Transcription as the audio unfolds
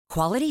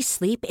Quality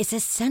sleep is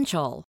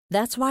essential.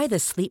 That's why the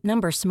Sleep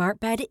Number Smart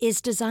Bed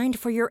is designed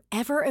for your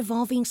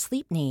ever-evolving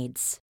sleep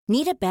needs.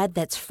 Need a bed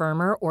that's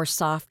firmer or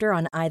softer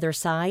on either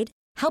side?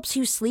 Helps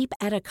you sleep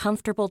at a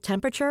comfortable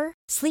temperature?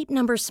 Sleep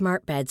Number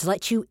Smart Beds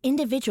let you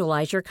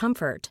individualize your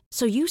comfort,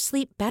 so you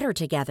sleep better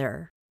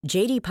together.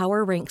 J.D.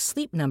 Power ranks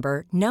Sleep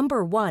Number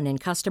number 1 in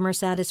customer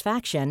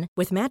satisfaction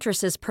with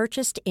mattresses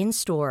purchased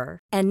in-store.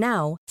 And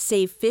now,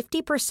 save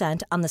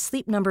 50% on the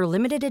Sleep Number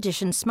Limited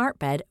Edition Smart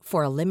Bed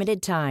for a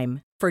limited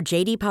time. For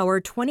J.D. Power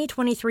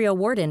 2023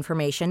 award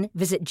information,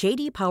 visit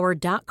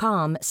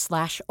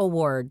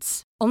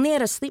jdpower.com/awards. Only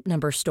at a Sleep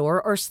Number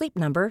store or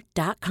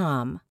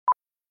sleepnumber.com.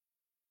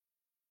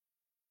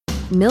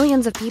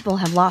 Millions of people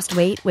have lost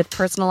weight with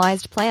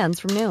personalized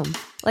plans from Noom.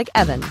 Like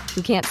Evan,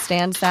 who can't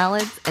stand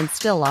salads and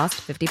still lost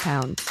 50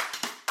 pounds.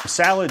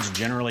 Salads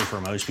generally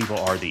for most people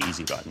are the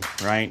easy button,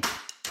 right?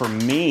 For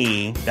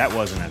me, that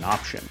wasn't an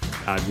option.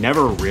 I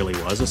never really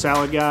was a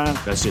salad guy.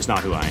 That's just not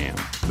who I am.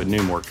 But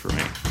Noom worked for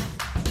me.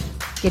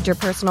 Get your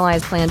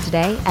personalized plan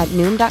today at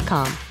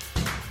Noom.com.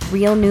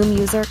 Real Noom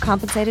user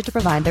compensated to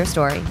provide their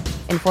story.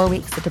 In 4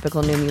 weeks, the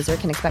typical Noom user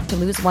can expect to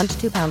lose 1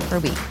 to 2 pounds per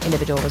week.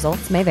 Individual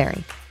results may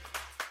vary.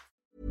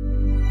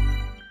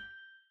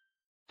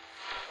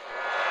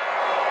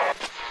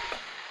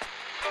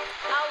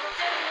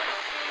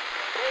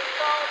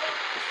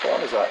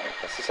 What is that?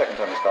 That's the second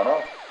time it's gone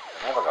off.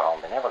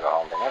 They never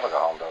go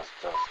home, those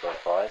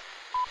boys.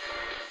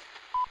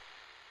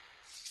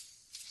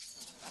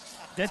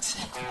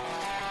 That's...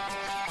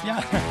 Yeah,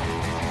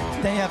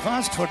 they have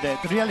asked for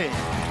that, really.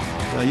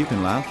 You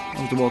can laugh.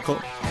 That was the World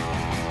Cup.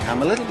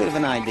 I'm a little bit of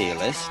an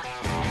idealist,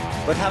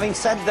 but having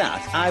said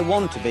that, I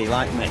want to be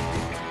like me.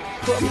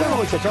 You don't know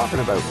what you're talking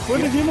about. What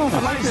did you know?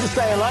 I managed to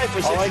stay alive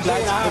for 6 years.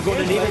 I'm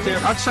going to need it there.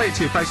 I'd say it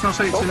to your face, and I'll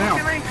say it to you now.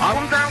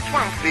 Come down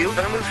Swansfield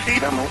and we'll see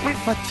them, won't we?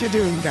 What you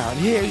doing down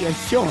here, you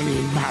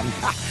shawny man?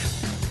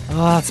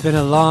 Oh, it's been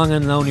a long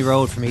and lonely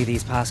road for me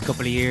these past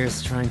couple of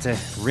years, trying to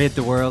rid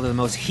the world of the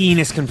most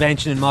heinous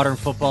convention in modern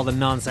football, the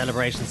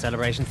non-celebration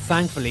celebration.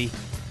 Thankfully,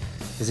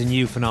 there's a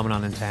new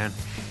phenomenon in town,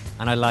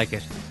 and I like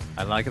it.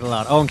 I like it a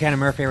lot. Owen Kennan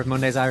Murphy here with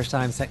Monday's Irish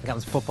Times Second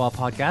Captain's Football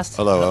Podcast.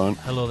 Hello, Owen.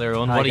 Hello there,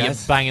 Owen. Hi, what guys. Are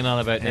you banging on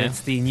about now? It's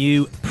the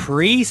new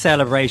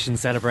pre-celebration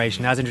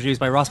celebration as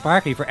introduced by Ross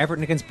Barkley for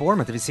Everton against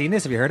Bournemouth. Have you seen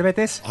this? Have you heard about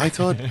this? I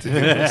thought it was,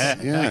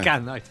 yeah. I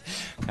cannot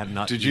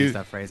use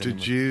that phrase anymore.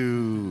 Did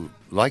you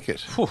like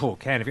it? Oh,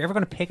 Ken, if you're ever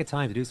going to pick a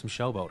time to do some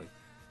showboating,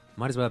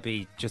 might as well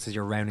be just as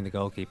you're rounding the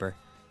goalkeeper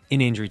in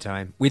injury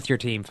time with your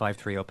team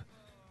 5-3 up.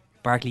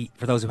 Barkley,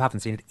 for those who haven't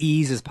seen it,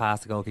 eases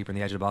past the goalkeeper in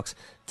the edge of the box,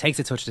 takes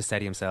a touch to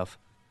steady himself,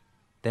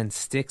 then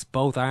sticks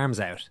both arms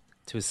out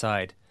to his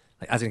side,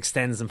 like as in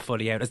extends them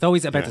fully out, as though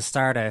he's about to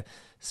start a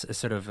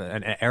sort of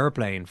an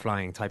aeroplane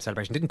flying type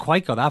celebration. Didn't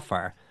quite go that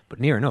far, but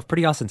near enough.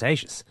 Pretty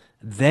ostentatious.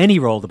 Then he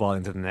rolled the ball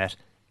into the net,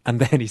 and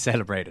then he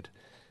celebrated.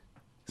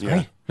 It's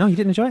great. No, you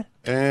didn't enjoy it?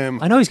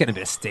 I know he's getting a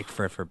bit of stick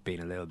for being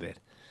a little bit,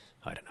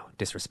 I don't know,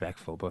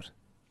 disrespectful, but...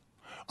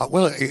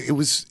 Well, it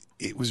was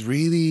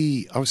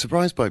really... I was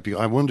surprised by it.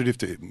 I wondered if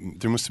there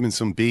must have been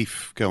some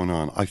beef going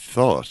on. I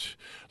thought...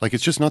 Like,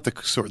 it's just not the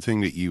sort of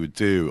thing that you would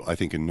do, I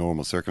think, in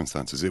normal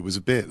circumstances. It was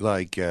a bit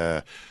like...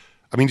 I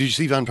mean, did you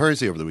see Van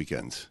Persie over the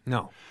weekend?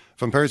 No.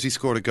 Van Persie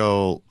scored a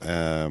goal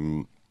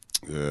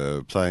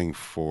playing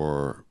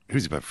for...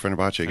 Who's he about?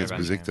 Fenerbahce against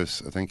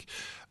Besiktas, I think.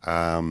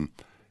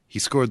 He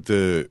scored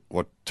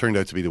what turned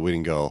out to be the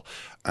winning goal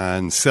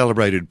and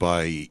celebrated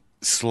by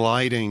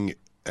sliding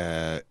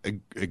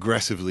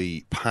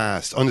aggressively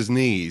on his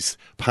knees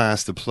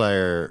past a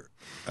player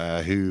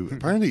who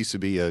apparently used to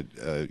be a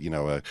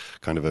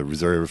kind of a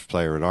reserve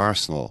player at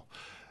Arsenal,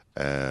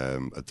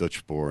 a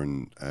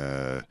Dutch-born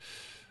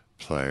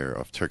player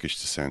of Turkish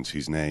descent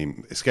whose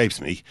name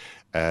escapes me,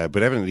 but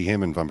evidently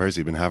him and Van Persie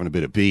have been having a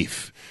bit of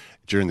beef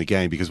during the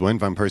game, because when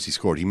Van Persie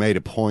scored, he made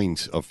a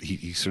point of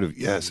he sort of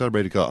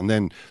celebrated a goal and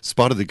then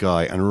spotted the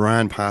guy and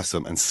ran past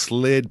him and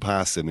slid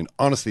past him in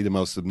honestly the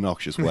most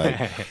obnoxious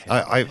way.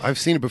 I've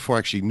seen it before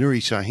actually. Nuri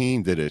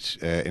Sahin did it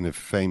in a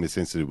famous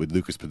incident with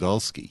Lucas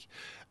Podolski.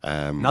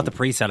 Not the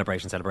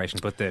pre-celebration,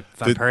 but the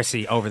Van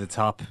Persie over the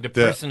top. The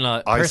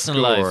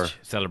personalised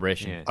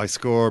celebration. Yeah. I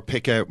score,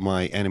 pick out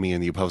my enemy in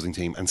the opposing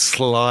team and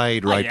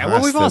slide right past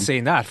well, we've them. all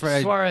seen that.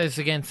 Suarez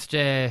against...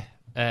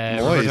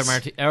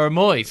 Moyes.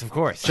 Moyes, of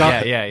course.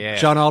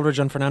 John Aldridge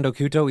on Fernando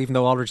Couto, even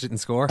though Aldridge didn't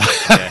score.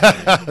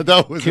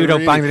 That was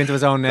Couto banged it into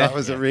his own net. That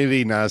was a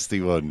really nasty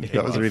one.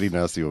 That was a really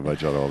nasty one by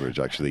John Aldridge,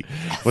 actually.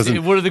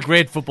 One of the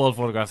great football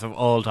photographs of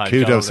all time.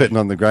 Couto sitting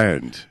on the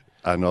ground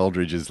and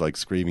Aldridge is like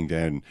screaming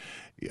down.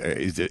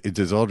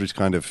 Does Aldridge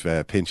kind of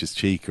pinch his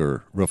cheek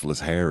or ruffle his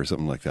hair or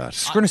something like that?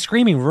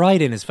 Screaming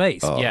right in his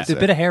face. Oh, There's a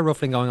bit of hair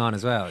ruffling going on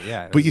as well.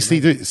 Yeah, but you see,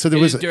 there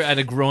was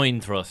a groin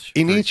thrust.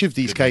 In each of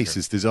these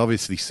cases, there's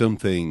obviously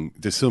something.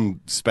 There's some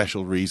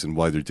special reason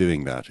why they're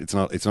doing that. It's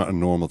not a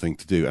normal thing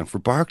to do. And for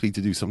Barkley to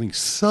do something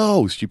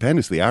so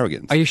stupendously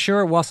arrogant. Are you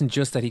sure it wasn't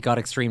just that he got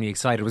extremely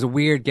excited? It was a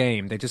weird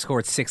game. They just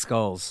scored 6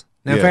 goals.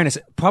 Now, in fairness,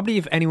 probably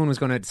if anyone was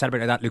going to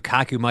celebrate like that,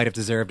 Lukaku might have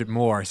deserved it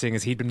more, seeing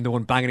as he'd been the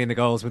one banging in the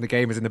goals when the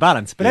game was in the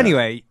balance. But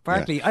anyway,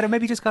 Barkley, I don't know,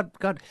 maybe just got.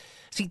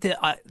 See,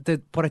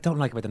 what I don't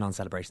like about the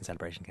non-celebration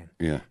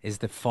game is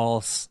the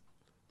false.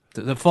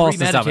 The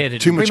falseness of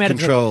it. Too much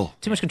control.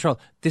 Too much control.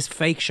 This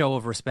fake show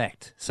of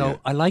respect. So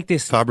I like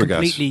this Fabregas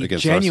completely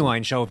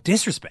genuine show of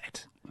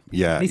disrespect.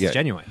 Yeah, At least it's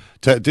genuine.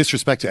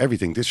 Disrespect to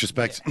everything.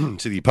 Disrespect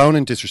to the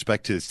opponent.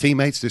 Disrespect to his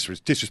teammates.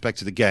 Disrespect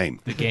to the game.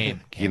 The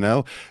game. You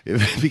know,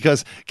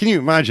 because can you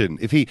imagine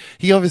if he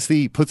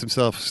obviously puts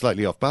himself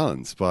slightly off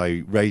balance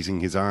by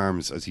raising his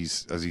arms as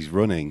he's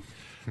running,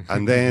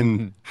 and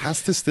then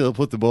has to still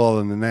put the ball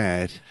in the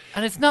net.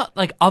 And it's not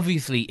like,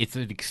 obviously it's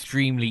an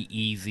extremely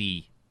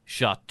easy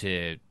shot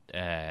to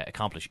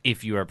accomplish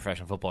if you are a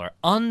professional footballer.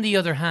 On the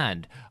other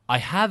hand, I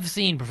have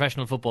seen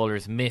professional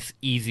footballers miss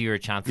easier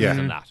chances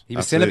than that. He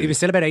was still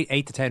about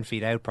 8 to 10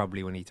 feet out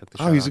probably when he took the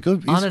shot. He's a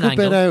good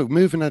bit out,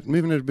 moving at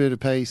a bit of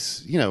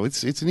pace. You know,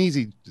 it's an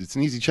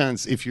easy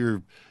chance if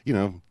you're, you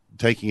know,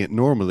 taking it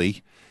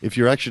normally. If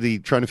you're actually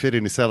trying to fit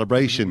in a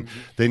celebration,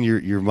 then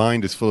your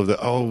mind is full of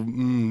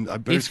I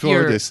better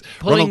score this.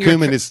 Ronald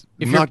Koeman is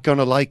not going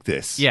to like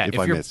this. Yeah, if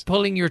you're miss.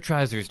 Pulling your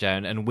trousers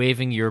down and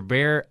waving your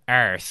bare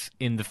arse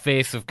in the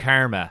face of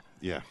karma,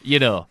 you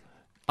know,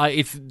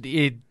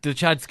 the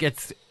chance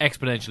gets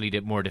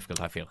exponentially more difficult,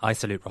 I feel. I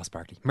salute Ross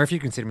Barkley. Murphy,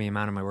 you consider me a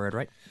man of my word,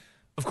 right?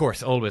 Of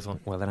course, always one.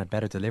 Well, then I'd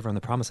better deliver on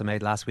the promise I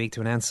made last week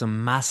to announce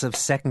some massive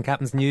second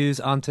captain's news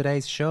on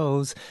today's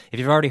shows. If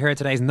you've already heard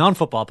today's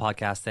non-football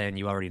podcast, then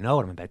you already know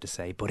what I'm about to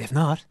say. But if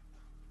not...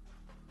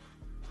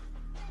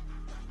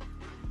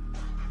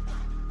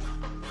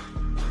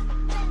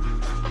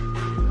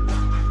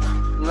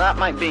 That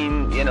might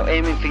mean, you know,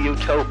 aiming for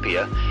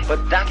utopia,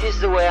 but that is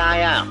the way I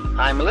am.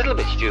 I'm a little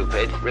bit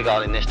stupid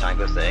regarding this type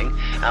of thing.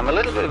 I'm a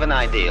little bit of an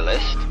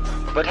idealist.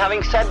 But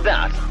having said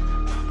that,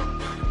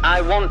 I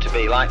want to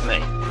be like me.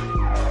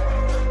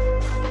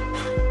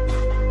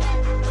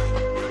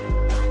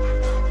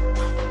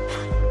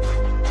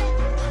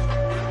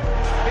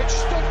 It's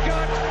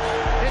Stuttgart.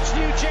 It's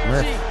New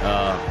Jersey.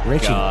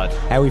 Richie, how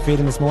are we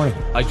feeling this morning?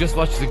 I just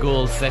watched the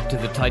goal set to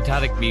the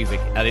Titanic music,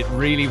 and it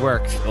really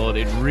works. Oh,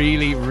 it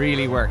really,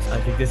 really works.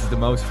 I think this is the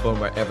most fun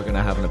we're ever going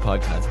to have in a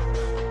podcast.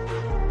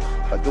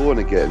 I don't want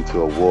to get into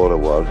a war of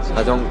words.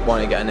 I don't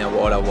want to get in a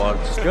war of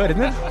words. It's good,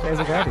 isn't it? There's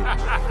a guardian.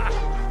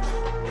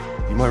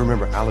 You might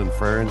remember Alan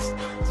Ferns.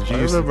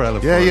 I remember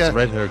Alan Ferns,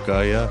 red-haired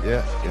guy, yeah.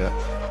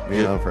 Me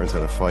and Alan Ferns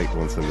had a fight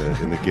once in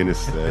the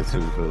Guinness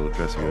swimming pool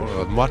dressing room.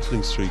 On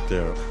Watling Street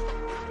there.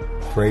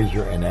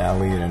 Fraser and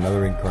Ali in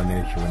another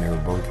incarnation when they were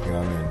both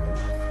young, and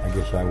I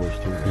guess I was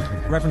too.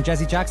 Reverend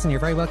Jesse Jackson,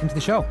 you're very welcome to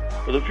the show.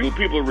 But a few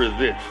people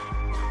resist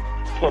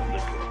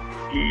publicly.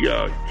 He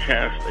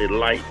cast a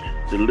light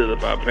to lit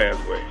up our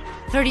pathway.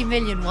 30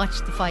 million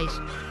watched the fight.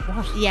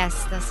 What?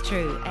 Yes, that's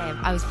true.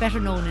 I was better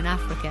known in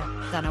Africa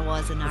than I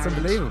was in Ireland. It's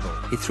unbelievable.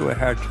 He threw a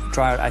hard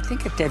trial, I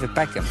think, at David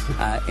Beckham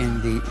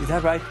is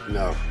that right?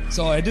 No.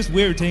 So I had this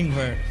weird thing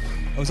where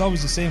I was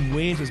always the same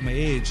weight as my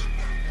age.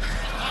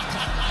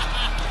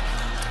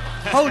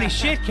 Holy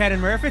shit, Ken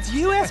and Murph, it's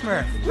US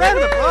Murph. Round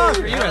of applause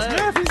for US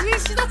Murph.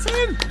 That's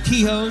him.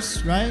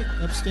 Kehoe's, right?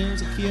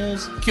 Upstairs at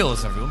Kehoe's. Kill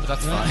us, everyone, but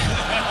that's fine.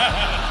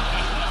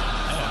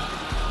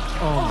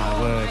 Oh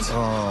my word.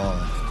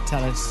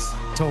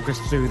 Talk us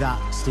through that,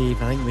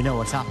 Steve. I think we know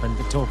what's happened,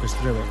 but talk us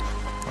through it.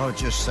 Oh,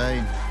 just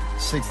saying,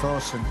 Sig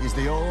Thorson is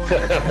the owner.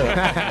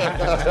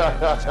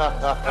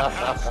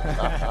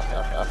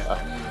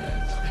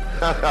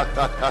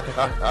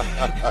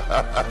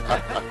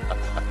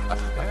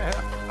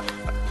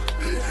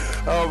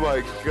 Oh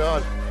my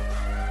God.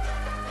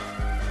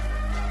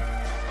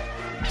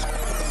 Is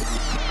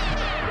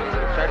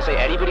it fair to say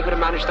anybody could have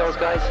managed those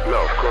guys?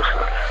 No, of course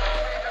not.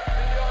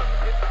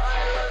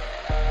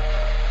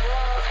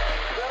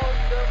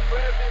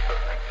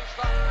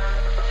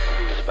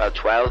 He was about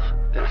 12.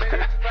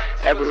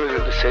 Everyone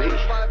in the city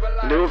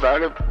knew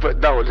about him, but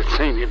no one had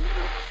seen him.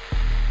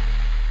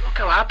 Look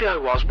how happy I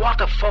was. What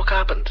the fuck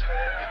happened?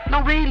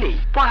 No, really.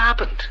 What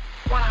happened?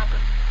 What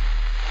happened?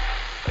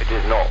 It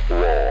is not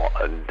war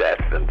and death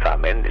and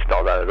famine. It's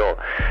not that at all.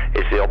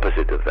 It's the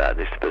opposite of that.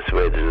 It's to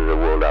persuade us of the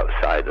world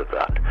outside of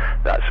that.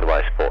 That's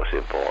why sport's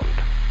important.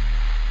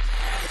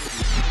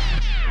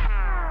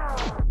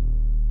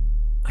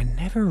 I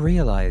never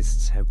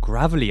realised how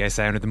gravelly I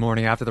sounded the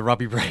morning after the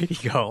Robbie Brady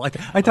goal. I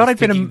thought I'd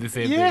been the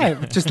same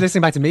thing. just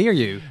listening back to me or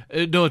you?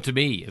 No, to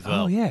me as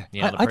well. Oh yeah,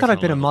 I thought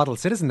I'd been a model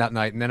citizen that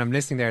night, and then I'm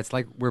listening there. It's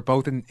like we're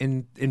both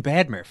in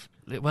bed, Murph.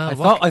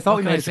 Well, I thought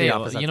we made it to the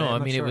opposite. You know, I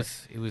mean, sure.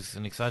 it was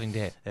an exciting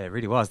day. It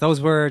really was. Those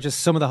were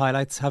just some of the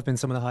highlights. Have been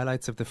some of the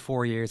highlights of the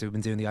 4 years we've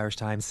been doing the Irish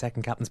Times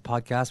Second Captains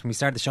podcast. When we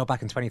started the show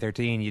back in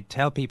 2013, you'd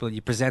tell people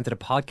you presented a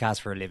podcast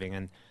for a living,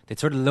 and they'd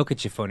sort of look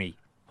at you funny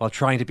while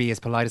trying to be as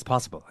polite as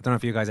possible. I don't know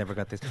if you guys ever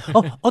got this.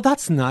 Oh,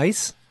 that's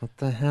nice. What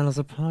the hell is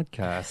a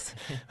podcast?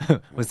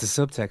 Was the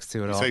subtext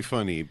to it all. Say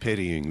funny,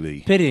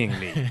 pityingly.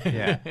 Pityingly,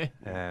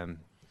 yeah.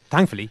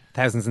 thankfully,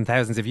 thousands and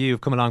thousands of you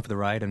have come along for the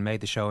ride and made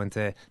the show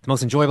into the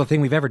most enjoyable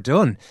thing we've ever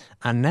done.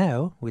 And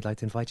now we'd like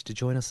to invite you to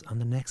join us on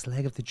the next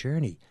leg of the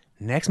journey.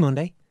 Next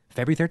Monday,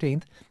 February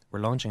 13th, we're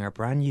launching our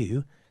brand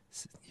new...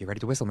 You ready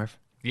to whistle, Murph?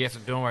 Yes,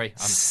 don't worry.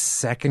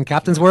 Second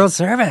Captain's World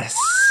Service.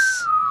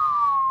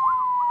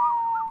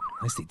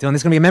 Nicely done. This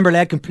is going to be a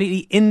member-led,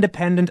 completely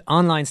independent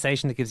online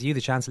station that gives you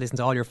the chance to listen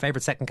to all your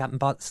favourite Second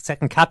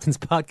Captain's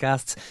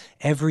podcasts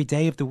every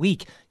day of the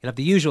week. You'll have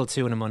the usual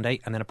 2 on a Monday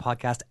and then a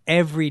podcast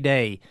every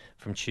day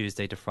from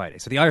Tuesday to Friday.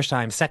 So the Irish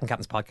Times Second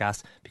Captain's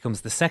podcast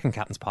becomes the Second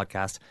Captain's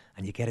podcast,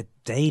 and you get it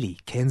daily.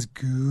 Ken's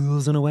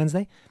Ghouls on a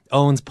Wednesday,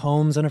 Owen's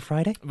Poems on a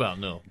Friday. Well,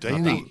 no.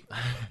 Daily.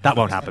 That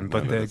won't happen,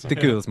 but the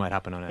Ghouls might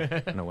happen on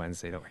a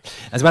Wednesday, don't worry.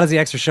 As well as the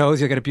extra shows,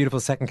 you'll get a beautiful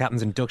Second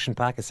Captain's induction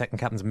pack, a Second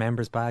Captain's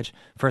members badge,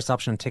 first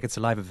option on tickets to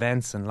live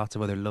events, and lots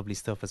of other lovely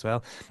stuff as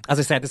well. As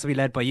I said, this will be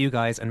led by you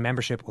guys, and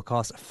membership will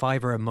cost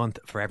 £5 a month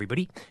for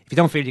everybody. If you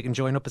don't feel you can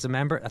join up as a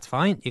member, that's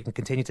fine. You can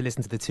continue to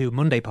listen to the 2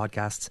 Monday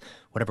podcasts,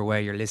 whatever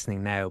way you're listening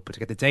now. But to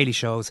get the daily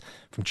shows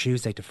from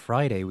Tuesday to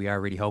Friday, we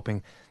are really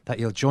hoping that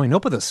you'll join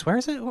up with us.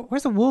 Where's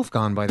the wolf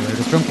gone, by the way? I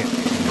just drunk it.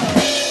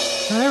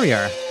 Oh, there we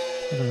are.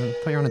 I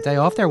thought you were on a day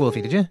off there,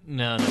 Wolfie, did you?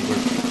 No,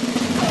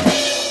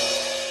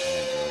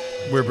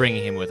 we're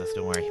bringing him with us,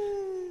 don't worry.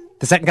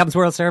 The Second Captain's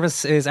World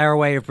Service is our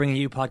way of bringing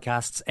you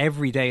podcasts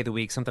every day of the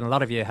week, something a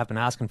lot of you have been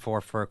asking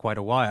for quite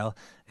a while.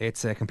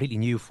 It's a completely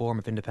new form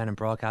of independent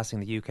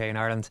broadcasting in the UK and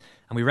Ireland,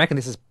 and we reckon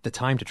this is the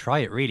time to try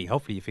it, really.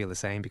 Hopefully you feel the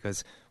same,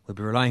 because we'll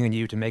be relying on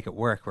you to make it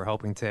work. We're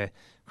hoping to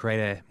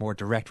create a more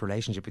direct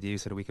relationship with you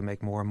so that we can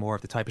make more and more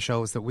of the type of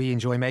shows that we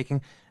enjoy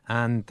making,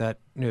 and that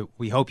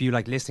we hope you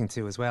like listening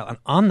to as well. And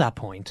on that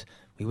point,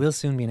 we will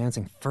soon be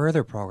announcing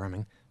further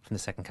programming from the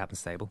Second Captain's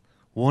Stable.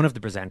 One of the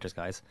presenters,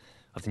 guys,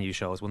 of the new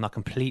shows will not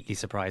completely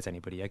surprise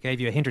anybody. I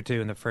gave you a hint or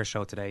two in the first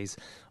show today. He's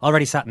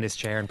already sat in this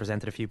chair and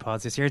presented a few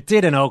pods this year.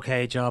 Did an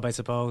okay job, I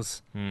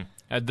suppose.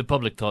 The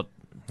public thought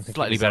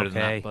slightly better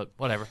than that, but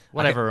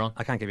whatever. Ron.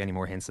 I can't give you any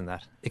more hints than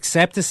that,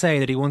 except to say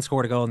that he once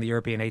scored a goal in the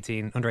European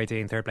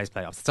under-18 third place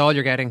playoffs. That's all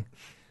you're getting.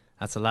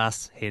 That's the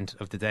last hint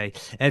of the day.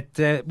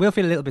 It will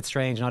feel a little bit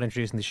strange not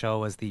introducing the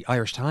show as the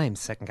Irish Times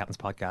Second Captain's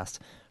podcast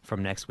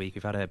from next week.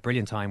 We've had a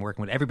brilliant time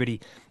working with everybody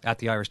at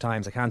the Irish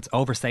Times. I can't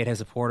overstate how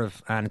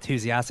supportive and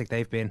enthusiastic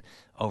they've been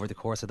over the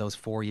course of those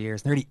 4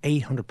 years. Nearly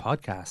 800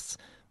 podcasts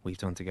we've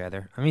done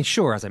together. I mean,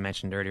 sure, as I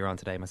mentioned earlier on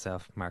today,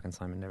 myself, Mark and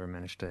Simon never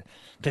managed to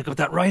pick up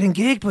that writing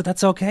gig, but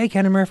that's okay.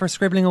 Ken and Murph are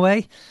scribbling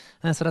away.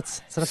 So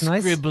that's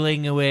nice.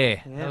 Scribbling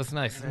away. Yeah. That was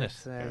nice, isn't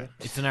it?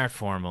 It's an art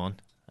form, Owen.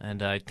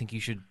 And I think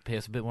you should pay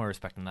us a bit more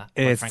respect than that,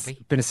 frankly.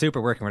 It's been a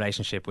super working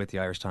relationship with the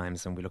Irish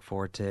Times, and we look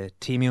forward to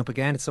teaming up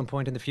again at some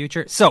point in the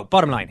future. So,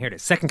 bottom line, here it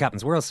is. Second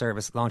Captain's World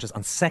Service launches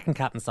on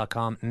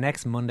secondcaptains.com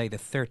next Monday, the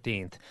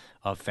 13th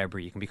of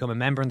February. You can become a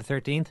member on the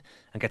 13th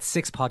and get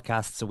 6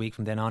 podcasts a week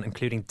from then on,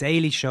 including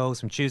daily shows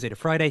from Tuesday to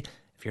Friday.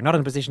 If you're not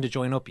in a position to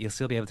join up, you'll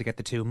still be able to get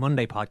the 2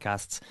 Monday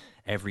podcasts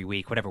every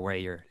week, whatever way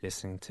you're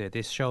listening to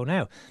this show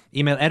now.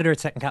 Email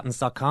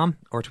editor@secondcaptains.com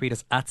or tweet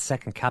us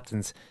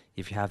 @secondcaptains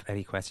if you have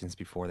any questions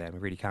before then. We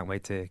really can't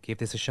wait to give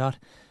this a shot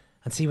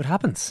and see what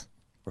happens.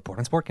 Report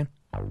on Sport, Ken.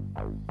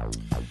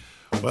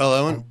 Well,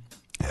 Owen,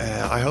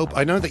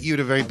 I know that you had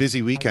a very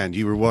busy weekend.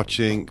 You were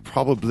watching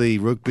probably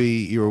rugby,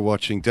 you were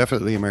watching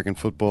definitely American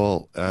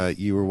football,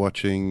 you were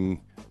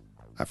watching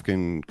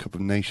African Cup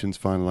of Nations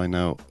final, I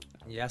know.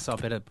 Yeah, I saw a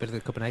bit of the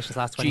Cup of Nations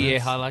last 20 GA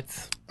minutes.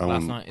 highlights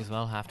last night as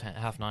well,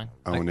 half 9.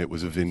 And it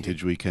was a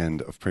vintage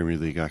weekend of Premier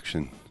League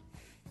action.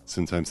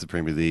 Sometimes the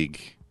Premier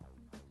League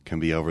can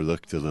be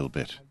overlooked a little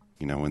bit,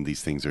 when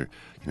these things are,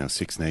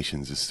 Six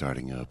Nations is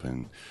starting up,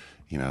 and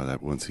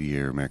that once a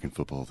year American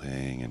football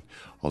thing and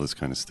all this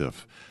kind of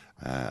stuff.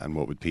 And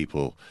what with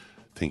people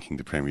thinking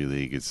the Premier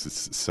League is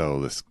this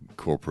soulless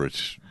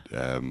corporate,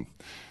 a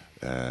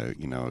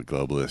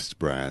globalist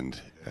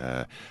brand.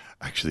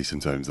 Actually,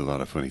 sometimes a lot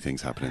of funny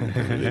things happen in the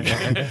Premier League.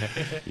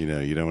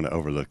 You don't want to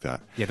overlook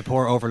that. Yeah, the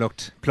poor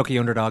overlooked plucky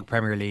underdog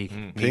Premier League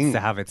needs to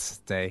have its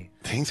day.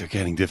 Things are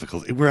getting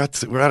difficult. We're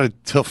at a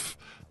tough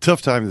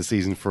time of the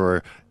season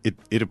for it.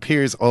 It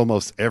appears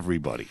almost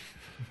everybody,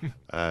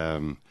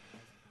 and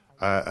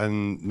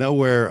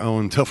nowhere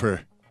Owen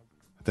tougher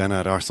than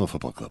at Arsenal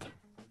Football Club.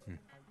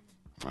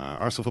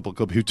 Arsenal Football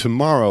Club, who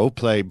tomorrow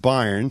play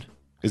Bayern.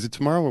 Is it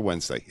tomorrow or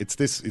Wednesday? It's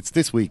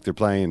this week. They're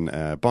playing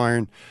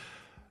Bayern.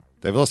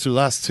 They've lost their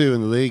last 2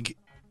 in the league.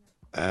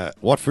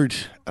 Watford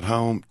at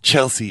home,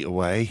 Chelsea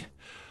away.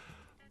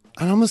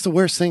 And almost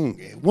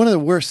one of the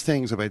worst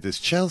things about this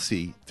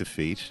Chelsea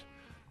defeat,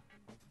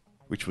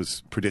 which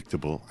was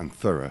predictable and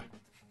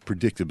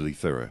predictably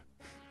thorough,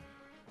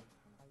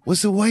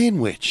 was the way in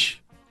which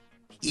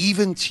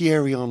even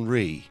Thierry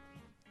Henry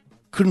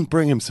couldn't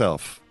bring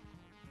himself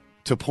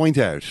to point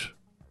out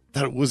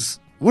that it was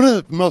one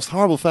of the most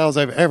horrible fouls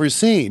I've ever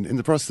seen in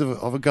the process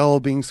of a goal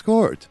being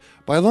scored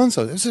by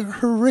Alonso. It was a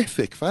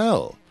horrific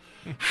foul.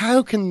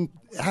 How can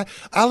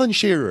Alan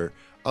Shearer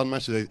on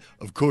Match of the Day?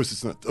 Of course,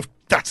 it's not.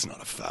 That's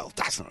not a foul.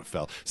 That's not a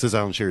foul. Says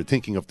Alan Shearer,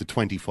 thinking of the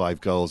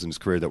 25 goals in his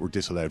career that were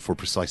disallowed for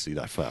precisely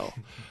that foul.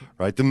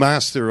 Right, the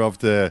master of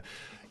the,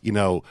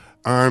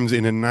 arms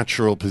in a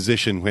natural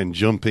position when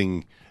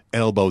jumping,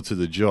 elbow to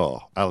the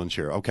jaw, Alan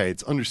Shearer. Okay,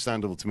 it's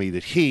understandable to me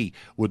that he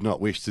would not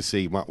wish to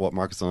see what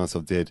Marcus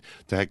Alonso did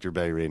to Hector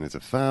Bellerin as a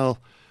foul.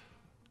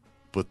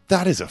 But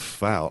that is a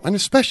foul. And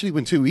especially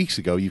when 2 weeks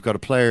ago you've got a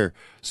player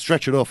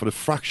stretch it off with a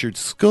fractured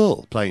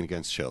skull playing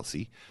against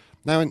Chelsea.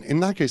 Now, in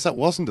that case, that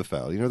wasn't a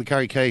foul. The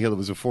Gary Cahill, it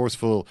was a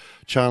forceful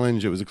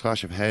challenge. It was a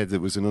clash of heads.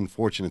 It was an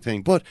unfortunate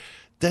thing. But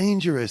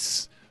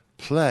dangerous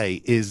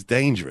play is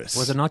dangerous.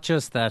 Was it not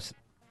just that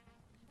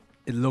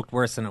it looked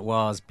worse than it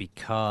was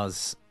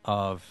because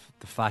of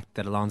the fact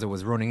that Alonso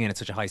was running in at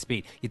such a high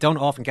speed? You don't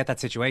often get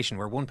that situation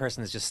where one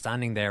person is just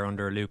standing there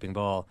under a looping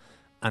ball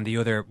and the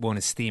other one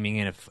is steaming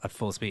in at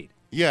full speed.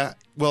 Yeah,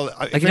 well...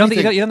 you don't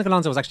think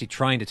Alonso was actually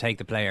trying to take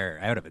the player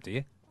out of it, do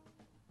you?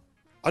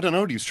 I don't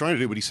know what he was trying to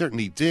do, but he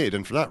certainly did,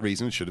 and for that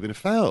reason it should have been a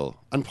foul,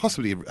 and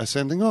possibly a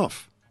sending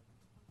off.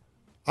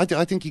 I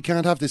think you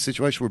can't have this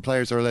situation where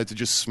players are allowed to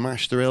just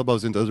smash their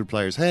elbows into other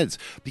players' heads,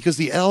 because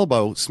the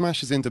elbow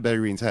smashes into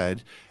Bellerin's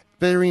head.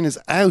 Bellerin is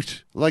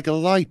out like a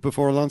light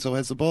before Alonso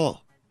has the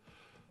ball.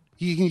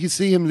 You can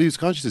see him lose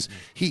consciousness.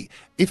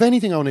 If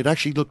anything, it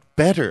actually looked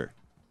better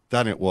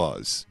than it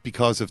was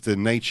because of the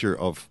nature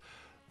of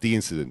the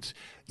incident.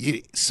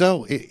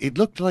 So it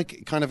looked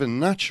like kind of a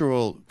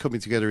natural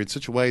coming together in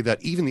such a way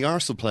that even the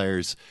Arsenal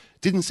players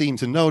didn't seem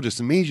to notice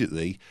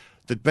immediately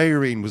that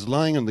Bellerin was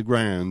lying on the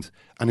ground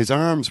and his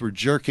arms were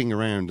jerking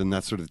around in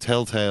that sort of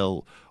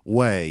telltale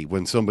way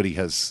when somebody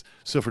has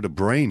suffered a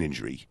brain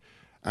injury.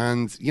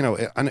 And,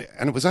 and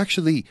it was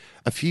actually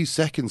a few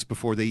seconds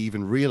before they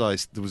even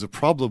realised there was a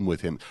problem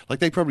with him. Like,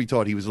 they probably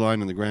thought he was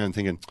lying on the ground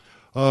thinking,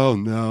 oh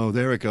no,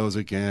 there it goes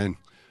again.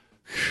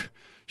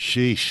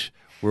 Sheesh.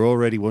 We're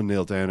already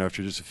 1-0 down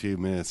after just a few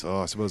minutes.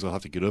 Oh, I suppose I'll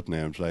have to get up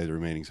now and play the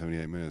remaining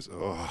 78 minutes.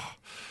 Oh.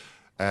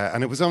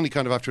 And it was only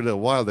kind of after a little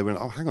while they went,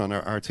 oh, hang on,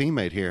 our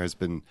teammate here has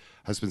been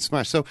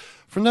smashed. So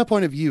from that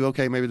point of view,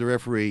 okay, maybe the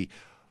referee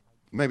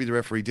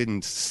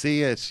didn't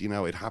see it.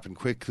 It happened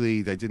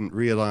quickly. They didn't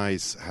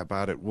realise how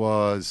bad it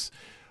was.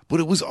 But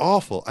it was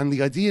awful. And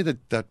the idea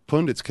that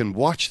pundits can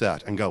watch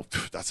that and go,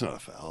 that's not a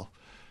foul,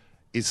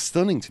 is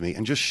stunning to me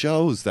and just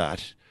shows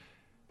that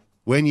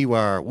when you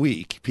are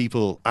weak,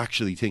 people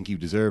actually think you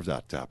deserve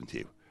that to happen to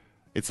you.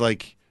 It's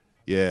like,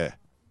 yeah,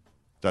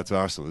 that's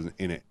Arsenal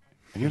in it.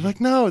 And you're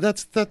like, no,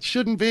 that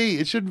shouldn't be.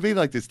 It shouldn't be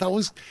like this.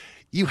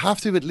 You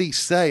have to at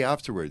least say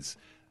afterwards,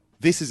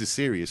 this is a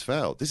serious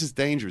foul. This is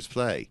dangerous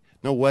play.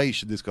 No way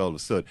should this goal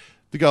have stood.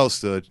 The goal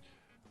stood.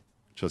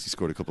 Chelsea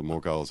scored a couple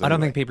more goals. I don't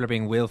think people are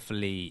being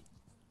willfully...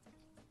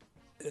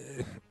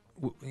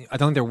 I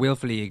don't think they're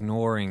willfully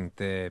ignoring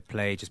the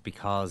play just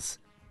because...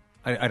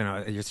 I don't know.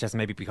 It's just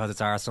maybe because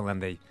it's Arsenal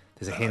and there's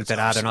a hint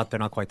that they're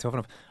not quite tough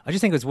enough. I just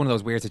think it's one of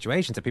those weird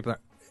situations that people are.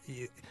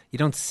 You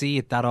don't see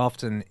it that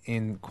often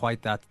in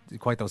quite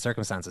those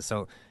circumstances.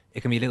 So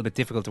it can be a little bit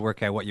difficult to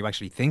work out what you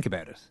actually think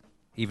about it,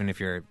 even if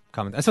you're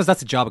commentating. I suppose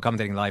that's the job of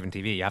commentating live on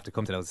TV. You have to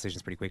come to those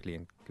decisions pretty quickly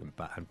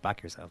and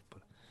back yourself.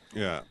 But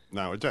yeah,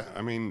 no,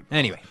 I mean.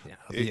 Anyway,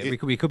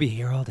 we could be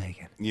here all day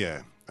again.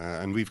 Yeah,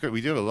 and we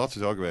do have a lot to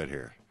talk about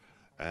here.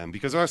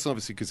 Because Arsenal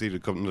obviously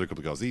conceded another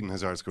couple of goals. Eden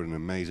Hazard scored an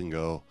amazing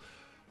goal.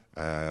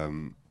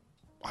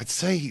 I'd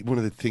say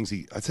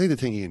the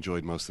thing he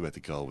enjoyed most about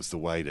the goal was the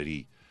way that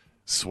he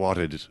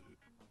swatted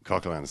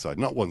Coquelin aside.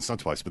 Not once, not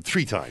twice, but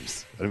 3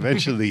 times. And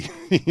eventually,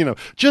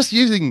 just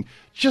using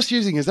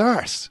his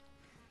arse.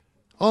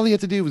 All he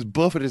had to do was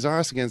buffet his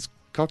arse against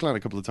Coquelin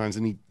a couple of times,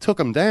 and he took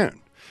him down.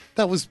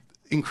 That was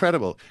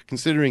incredible,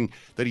 considering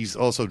that he's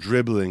also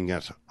dribbling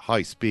at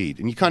high speed.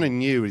 And you kind of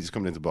knew he's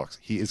coming into the box.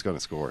 He is going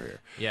to score here.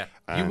 Yeah.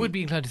 You would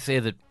be inclined to say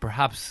that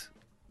perhaps,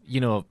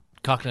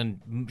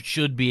 Coquelin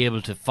should be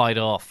able to fight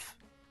off,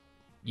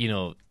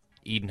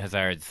 Eden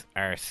Hazard's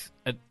arse.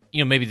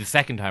 Maybe the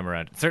second time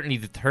around. Certainly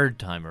the third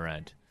time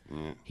around.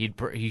 Yeah. He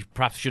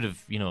perhaps should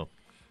have,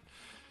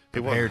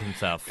 prepared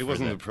himself. It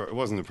wasn't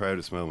the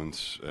proudest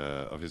moment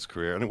of his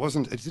career, and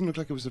it didn't look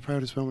like it was the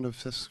proudest moment of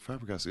Cesc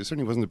Fabregas. It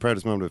certainly wasn't the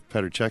proudest moment of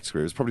Petr Cech's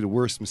career. It was probably the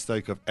worst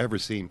mistake I've ever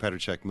seen Petr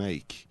Cech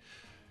make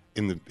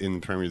in the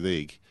Premier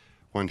League,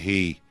 when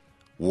he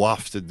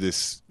wafted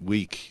this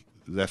weak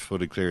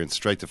left-footed clearance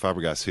straight to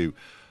Fabregas, who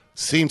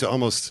seemed to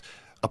almost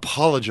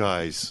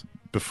apologise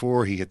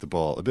before he hit the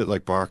ball, a bit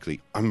like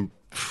Barkley.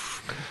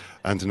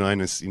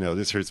 Antoninus,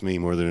 this hurts me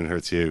more than it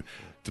hurts you,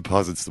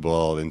 deposits the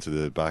ball into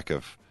the back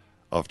of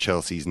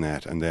Chelsea's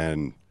net, and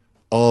then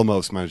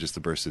almost manages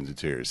to burst into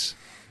tears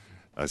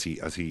as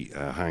he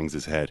hangs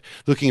his head,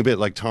 looking a bit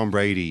like Tom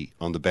Brady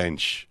on the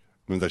bench.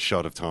 Remember that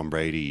shot of Tom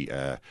Brady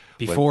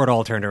before it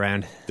all turned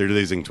around? They're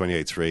losing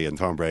 28-3, and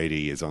Tom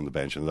Brady is on the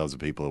bench, and loads of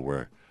people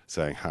were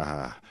saying ha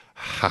ha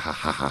ha ha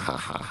ha ha ha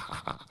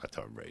ha ha,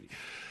 Tom Brady.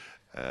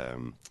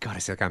 God, I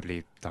still can't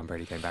believe Tom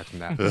Brady came back from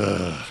that.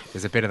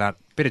 There's a bit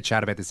of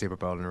chat about the Super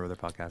Bowl in our other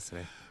podcast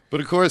today.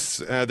 But of course,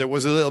 there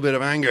was a little bit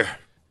of anger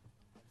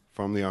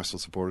from the Arsenal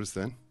supporters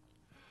then.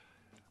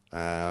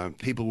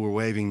 People were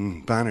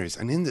waving banners,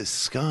 and in the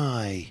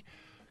Sky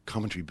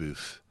commentary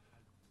booth,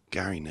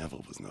 Gary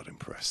Neville was not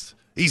impressed.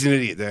 He's an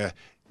idiot there.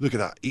 Look at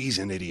that. He's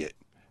an idiot.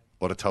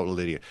 what a total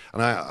idiot.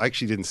 And I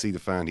actually didn't see the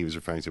fan he was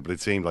referring to, but it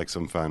seemed like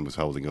some fan was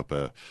holding up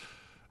a,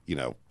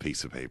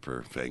 piece of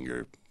paper,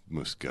 Wenger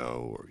must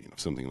go, or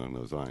something along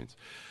those lines.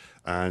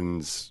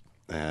 And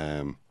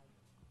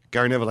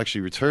Gary Neville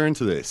actually returned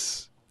to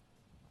this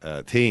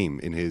theme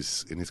in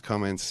his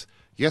comments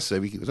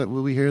yesterday.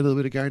 Will we hear a little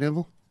bit of Gary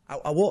Neville?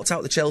 I walked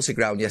out the Chelsea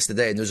ground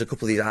yesterday and there was a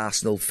couple of these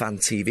Arsenal fan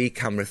TV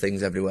camera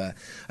things everywhere.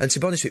 And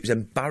to be honest with you, it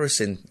was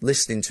embarrassing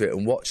listening to it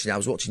and watching. I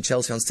was watching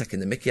Chelsea fans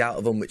taking the mickey out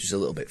of them, which was a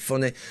little bit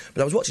funny.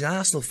 But I was watching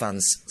Arsenal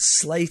fans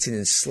slating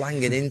and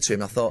slanging into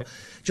him. I thought,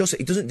 Joseph,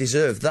 he doesn't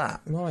deserve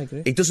that. No, I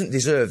agree. He doesn't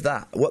deserve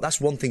that.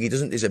 That's one thing he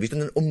doesn't deserve. He's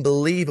done an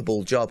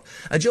unbelievable job.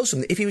 And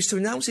Joseph, if he was to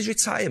announce his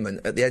retirement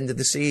at the end of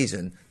the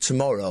season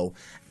tomorrow,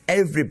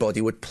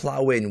 everybody would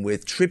plough in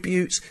with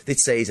tributes. They'd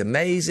say he's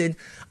amazing.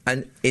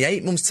 And in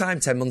 8 months' time,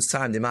 10 months'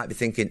 time, they might be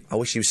thinking, I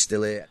wish he was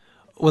still here.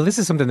 Well, this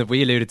is something that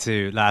we alluded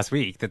to last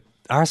week, that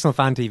Arsenal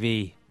Fan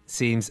TV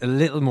seems a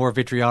little more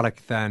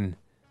vitriolic than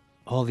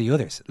all the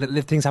others.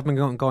 Things haven't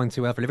been going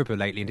too well for Liverpool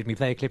lately. And didn't we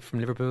play a clip from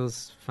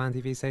Liverpool's Fan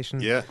TV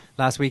station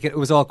last week? It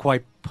was all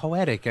quite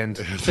poetic and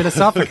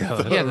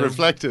philosophical.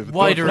 Reflective.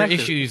 Wider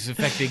issues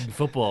affecting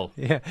football.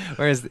 Yeah.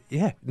 Whereas,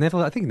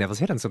 Neville, I think Neville's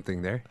hit on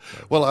something there.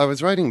 Well, I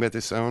was writing about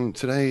this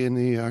today in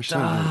the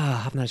Arsenal.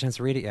 I haven't had a chance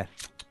to read it yet.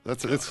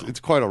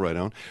 It's quite all right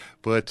on,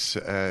 but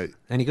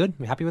any good?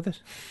 You happy with it?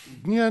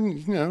 Yeah,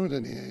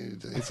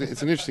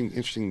 it's an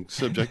interesting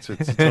subject to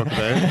talk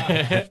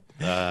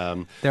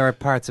about. There are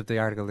parts of the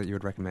article that you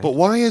would recommend. But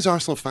why is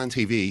Arsenal Fan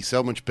TV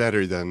so much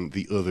better than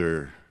the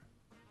other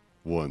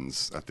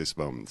ones at this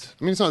moment?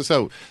 I mean, it's not as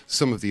though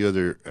some of the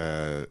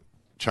other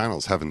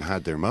channels haven't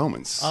had their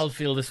moments. I'll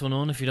fill this one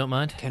on if you don't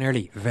mind. Ken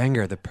Early,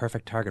 Wenger, the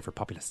perfect target for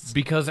populists.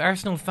 Because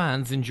Arsenal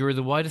fans endure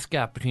the widest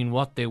gap between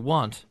what they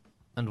want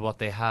and what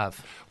they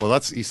have. Well,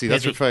 that's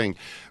referring.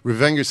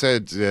 Wenger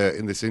said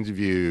in this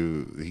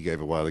interview he gave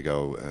a while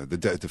ago,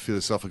 the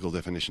philosophical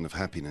definition of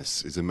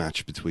happiness is a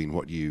match between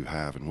what you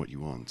have and what you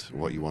want, or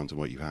what you want and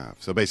what you have.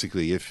 So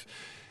basically,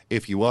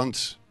 if you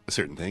want a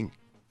certain thing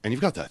and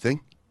you've got that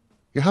thing,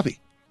 you're happy.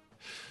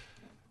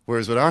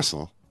 Whereas with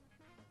Arsenal,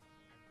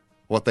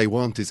 what they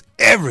want is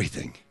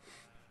everything,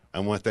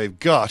 and what they've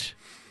got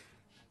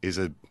is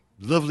a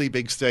lovely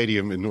big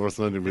stadium in North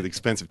London with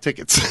expensive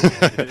tickets.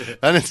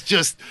 And it's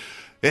just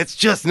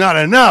not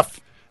enough.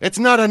 It's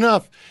not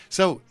enough.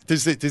 So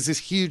there's this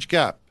huge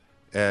gap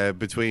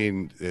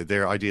between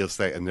their ideal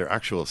state and their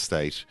actual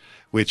state,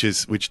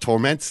 which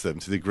torments them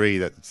to the degree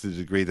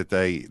that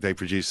they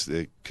produce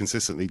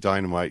consistently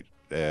dynamite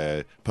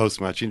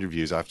post-match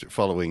interviews after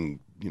following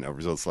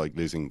results like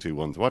losing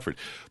 2-1 to Watford.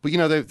 But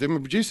they're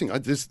producing. I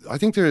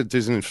think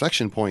there's an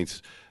inflection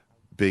point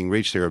being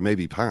reached here, or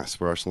maybe past,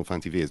 where Arsenal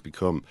Fan TV has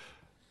become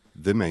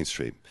the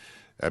mainstream.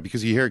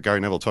 Because you hear Gary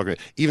Neville talking,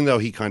 even though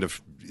he kind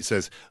of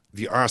says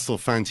the Arsenal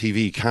Fan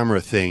TV camera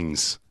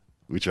things,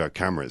 which are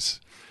cameras.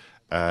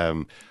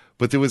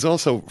 But there was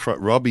also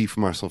Robbie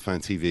from Arsenal Fan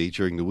TV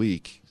during the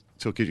week.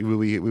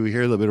 We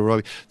hear a little bit of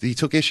Robbie. He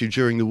took issue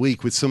during the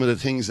week with some of the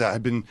things that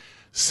had been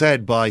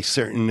said by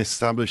certain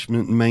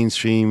establishment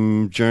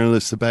mainstream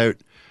journalists about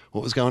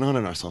what was going on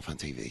in Arsenal Fan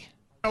TV.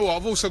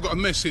 I've also got a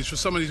message for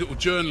some of these little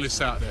journalists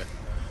out there.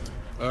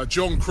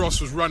 John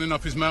Cross was running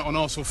up his mouth on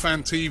Arsenal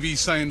Fan TV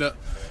saying that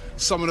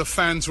some of the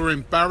fans were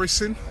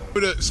embarrassing.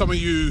 But some of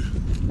you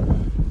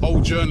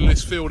old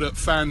journalists feel that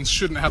fans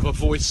shouldn't have a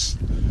voice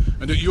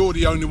and that you're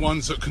the only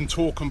ones that can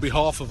talk on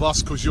behalf of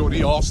us because you're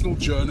the Arsenal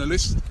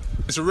journalists.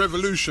 It's a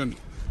revolution,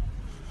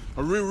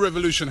 a real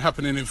revolution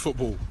happening in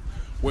football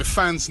where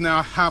fans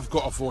now have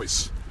got a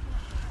voice.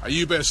 And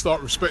you better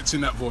start respecting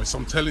that voice,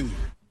 I'm telling you.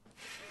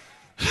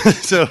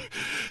 So,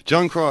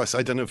 John Cross,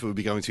 I don't know if it would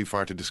be going too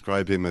far to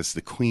describe him as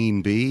the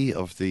queen bee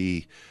of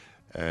the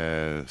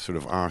sort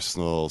of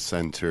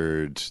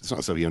Arsenal-centred. It's not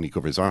as though he only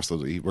covers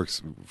Arsenal. He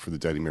works for the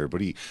Daily Mirror,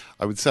 but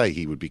I would say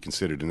he would be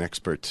considered an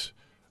expert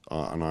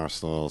on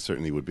Arsenal.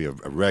 Certainly would be a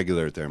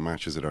regular at their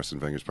matches at Arsene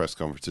Wenger's press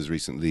conferences.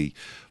 Recently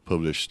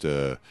published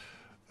a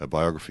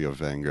biography of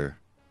Wenger.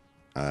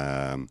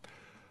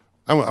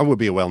 I would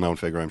be a well-known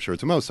figure, I'm sure,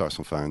 to most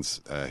Arsenal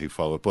fans who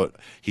follow it. But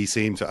he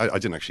seemed to, I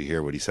didn't actually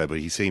hear what he said, but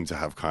he seemed to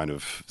have kind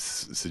of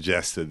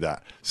suggested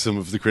that some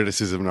of the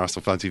criticism in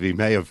Arsenal Fan TV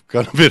may have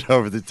gone a bit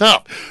over the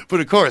top.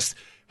 But of course,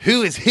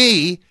 who is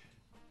he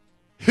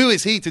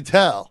to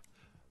tell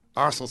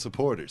Arsenal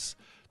supporters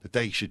that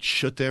they should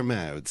shut their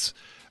mouths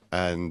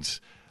and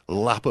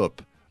lap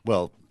up,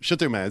 shut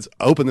their mouths,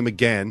 open them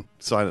again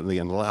silently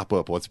and lap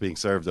up what's being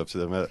served up to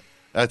them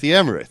at the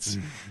Emirates?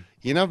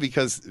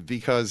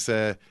 Because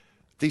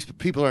these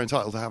people are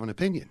entitled to have an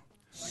opinion.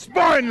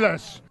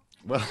 Spineless!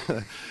 Well,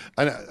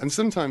 and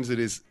sometimes it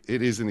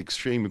is an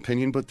extreme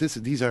opinion, but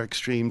these are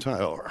extreme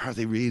times. Or are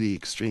they really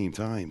extreme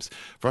times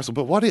for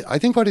Arsenal? But I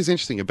think what is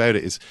interesting about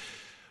it is,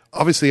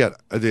 obviously,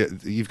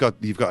 you've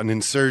got an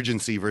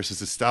insurgency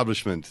versus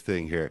establishment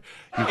thing here.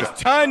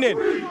 It's turning,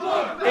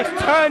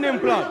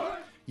 blood.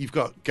 You've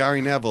got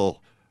Gary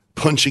Neville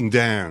punching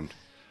down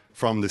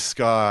from the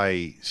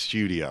Sky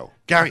studio.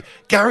 Gary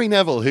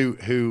Neville,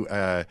 who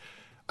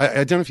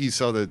I don't know if you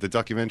saw the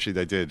documentary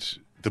they did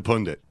The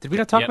pundit. Did we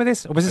not talk about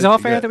this? Or was this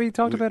off air that we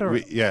talked about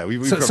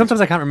it?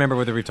 Sometimes I can't remember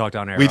whether we've talked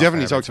on air. We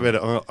definitely talked about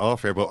it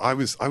off air, but I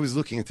was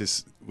looking at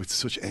this with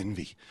such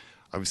envy.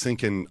 I was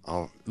thinking,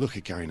 look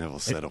at Gary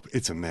Neville's setup.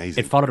 It's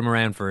amazing. It followed him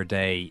around for a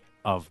day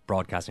of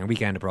broadcasting, a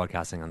weekend of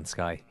broadcasting on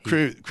Sky.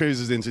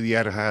 Cruises into the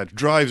Etihad,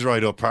 drives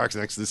right up, parks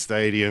next to the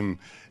stadium,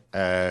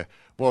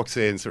 walks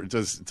in, sort of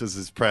does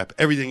his prep.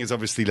 Everything is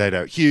obviously laid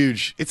out.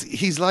 Huge.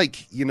 He's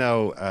like,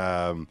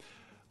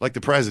 like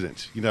the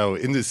president,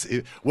 in this.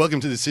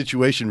 Welcome to the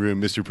Situation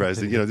Room, Mr.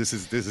 President. This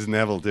is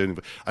Neville doing,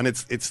 and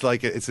it's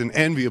like it's an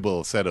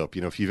enviable setup.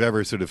 If you've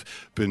ever sort of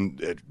been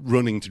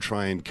running to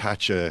try and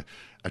catch a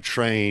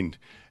train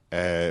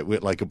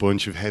with like a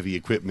bunch of heavy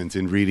equipment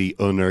in really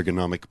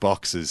unergonomic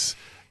boxes,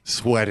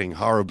 sweating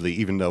horribly,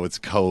 even though it's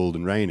cold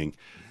and raining,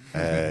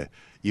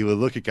 you will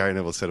look at Gary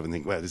Neville's setup and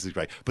think, "Wow, this is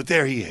great." But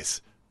there he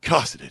is,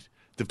 cosseted,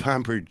 the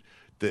pampered,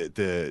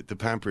 the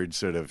pampered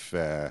sort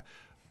of.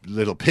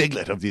 Little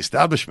piglet of the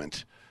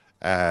establishment,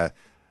 and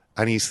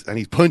he's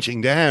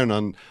punching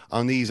down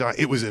on these.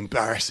 It was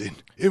embarrassing.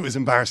 It was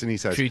embarrassing. He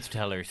says, truth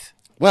tellers.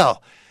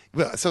 Well,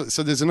 so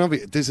there's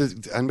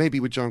and maybe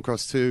with John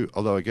Cross too.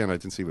 Although again, I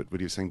didn't see what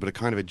he was saying, but a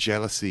kind of a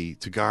jealousy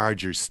to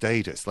guard your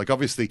status. Like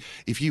obviously,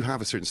 if you have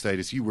a certain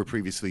status, you were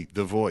previously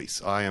the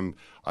voice. I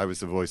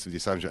was the voice of the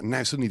establishment, and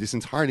now suddenly this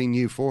entirely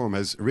new form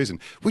has arisen,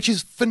 which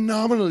is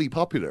phenomenally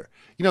popular.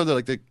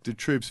 The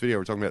Troops video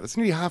we're talking about, that's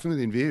nearly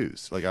 500,000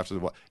 views. Like after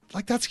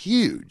that's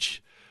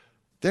huge.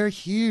 They're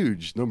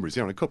huge numbers,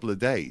 in a couple of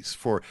days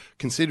for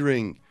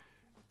considering,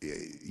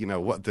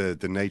 what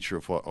the nature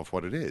of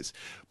what it is.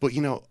 But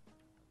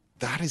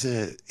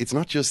it's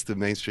not just the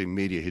mainstream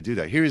media who do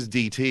that. Here is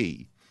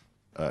DT.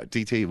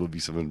 DT will be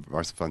some of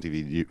Arsenal Fan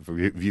TV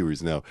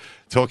viewers now,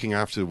 talking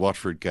after the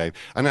Watford game.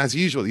 And as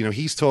usual,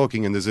 he's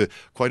talking and there's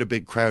quite a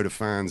big crowd of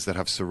fans that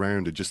have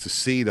surrounded just to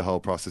see the whole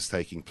process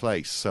taking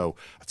place. So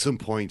at some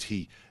point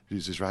he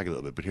loses his rag a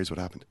little bit, but here's what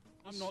happened.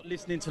 I'm not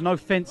listening to no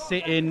fence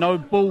sitting, no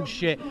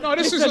bullshit. No,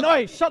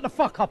 Hey, shut the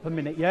fuck up a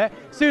minute, yeah?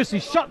 Seriously,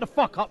 shut the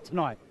fuck up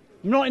tonight.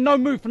 I'm not in no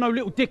mood for no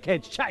little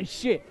dickheads chatting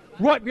shit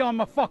right behind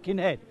my fucking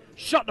head.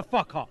 Shut the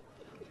fuck up,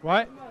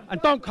 right?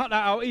 And don't cut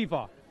that out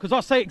either. Because I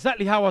say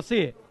exactly how I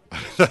see it.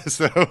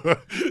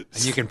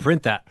 And you can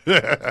print that.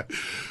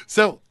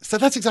 So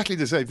that's exactly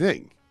the same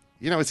thing.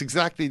 It's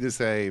exactly the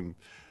same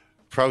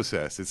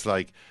process. It's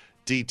like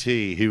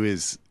DT, who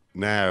is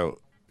now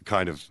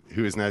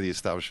the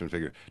establishment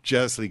figure,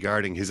 jealously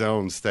guarding his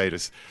own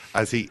status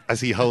as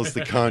he holds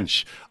the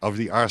conch of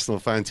the Arsenal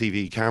Fan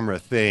TV camera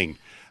thing,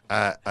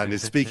 and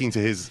is speaking to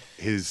his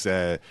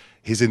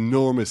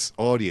enormous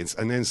audience,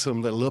 and then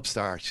some little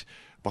upstart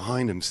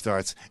behind him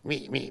starts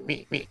me,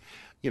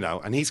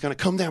 and he's going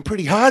to come down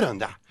pretty hard on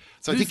that.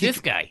 So Who's this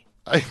guy?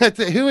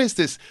 Who is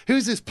this?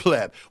 Who's this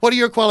pleb? What are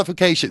your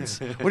qualifications?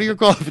 What are your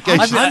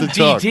qualifications? I'm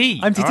DT.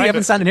 I'm DT. I've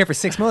been standing here for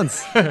 6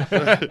 months.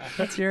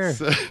 That's your.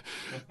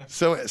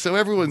 So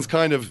everyone's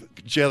kind of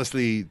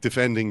jealously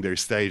defending their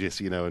status,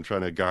 and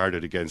trying to guard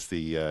it against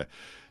the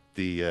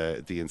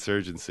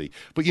insurgency.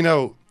 But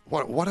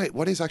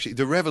what is actually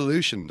the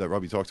revolution that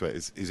Robbie talked about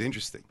is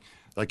interesting.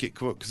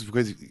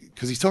 Because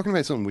he's talking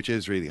about something which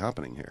is really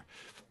happening here.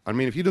 I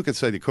mean, if you look at,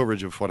 say, the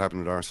coverage of what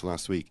happened at Arsenal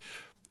last week,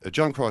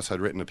 John Cross had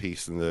written a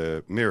piece in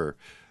the Mirror.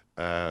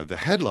 The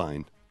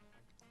headline,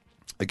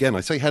 again,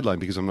 I say headline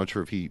because I'm not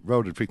sure if he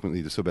wrote it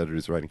frequently, the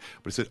sub-editor's writing,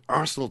 but it said,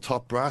 Arsenal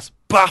top brass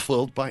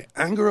baffled by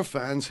anger of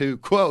fans who,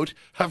 quote,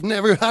 have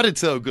never had it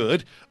so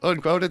good,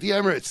 unquote, at the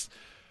Emirates.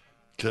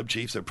 Club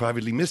chiefs are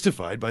privately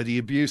mystified by the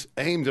abuse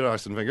aimed at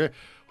Arsene Wenger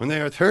when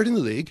they are third in the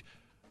league,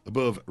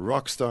 above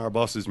rock star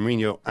bosses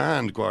Mourinho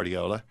and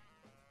Guardiola,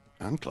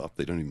 and Klopp,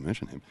 they don't even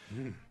mention him,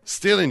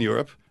 still in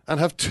Europe, and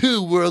have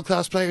 2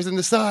 world-class players in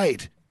the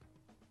side.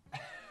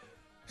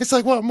 It's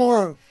like, what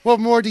more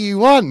do you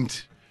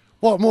want?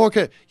 What more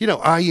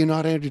are you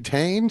not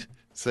entertained?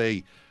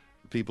 Say,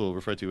 people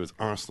refer to as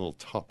Arsenal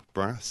top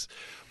brass.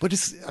 But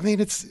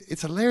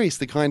it's hilarious,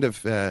 the kind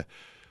of, the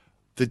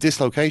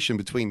dislocation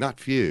between that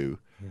view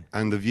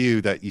and the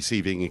view that you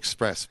see being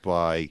expressed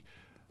by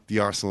the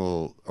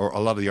Arsenal, or a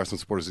lot of the Arsenal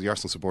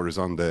supporters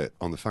on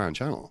the fan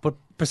channel. But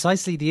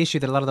precisely the issue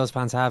that a lot of those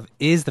fans have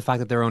is the fact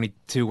that there are only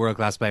 2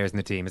 world-class players in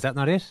the team. Is that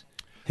not it?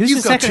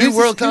 You've got 2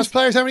 world-class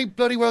players. How many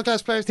bloody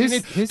world-class players do you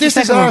need? This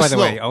is Arsenal, by the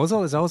way.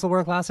 Ozil is Ozil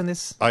world-class in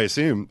this? I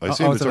assume they're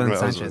talking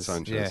about Ozil and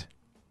Sanchez.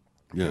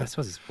 Yeah. I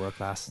suppose it's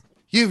world-class.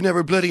 You've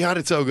never bloody had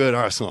it so good,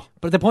 Arsenal.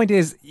 But the point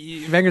is,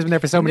 Wenger's been there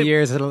for so many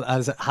years,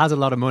 has a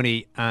lot of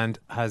money and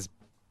has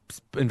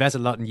invested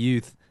a lot in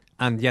youth,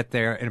 and yet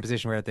they're in a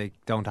position where they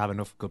don't have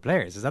enough good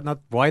players. Is that not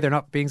why they're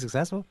not being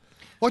successful?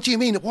 What do you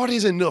mean? What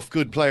is enough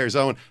good players,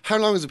 Owen? How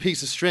long is a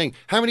piece of string?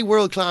 How many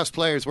world-class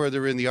players were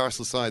there in the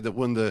Arsenal side that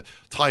won the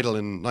title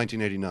in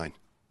 1989?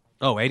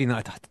 Oh, 89.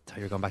 I thought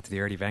you were going back to the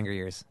early Wenger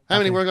years. How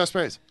many world-class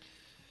players?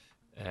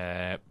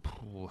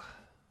 Nigel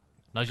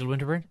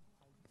Winterburn?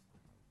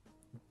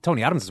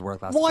 Tony Adams is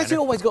world-class. Why has it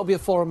always got to be a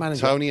foreign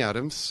manager? Tony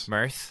Adams.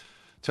 Merce.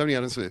 Tony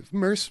Adams.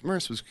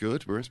 Merce was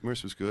good.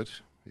 Merce was good.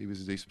 He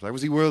was a decent player.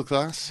 Was he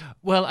world-class?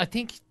 Well, I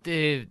think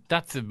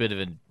that's a bit of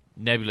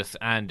nebulous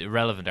and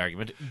irrelevant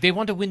argument. They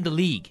want to win the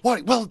league.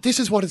 What? Well, this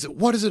is what is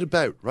it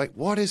about, right?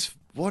 What is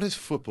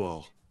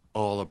football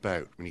all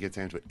about when you get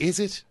down to it?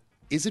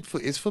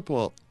 Is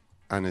football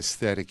an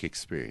aesthetic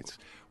experience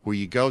where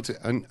you go to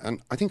and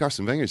I think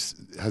Arsene Wenger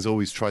has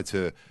always tried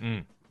to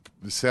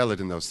sell it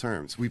in those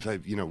terms. We play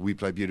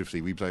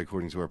beautifully. We play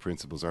according to our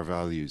principles, our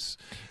values.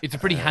 It's a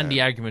pretty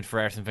handy argument for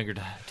Arsene Wenger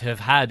to have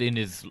had in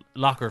his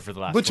locker for the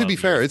last. But to be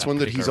fair, years, it's one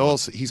that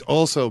he's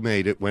also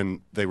made it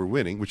when they were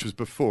winning, which was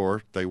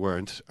before they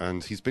weren't,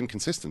 and he's been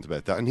consistent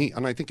about that.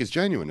 And I think is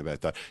genuine about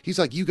that. He's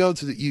like, you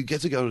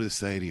get to go to the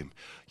stadium,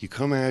 you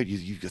come out,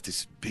 you've got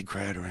this big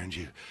crowd around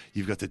you,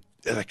 you've got the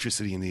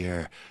electricity in the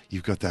air,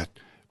 you've got that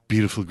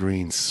beautiful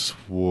green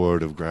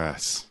sward of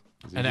grass.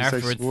 And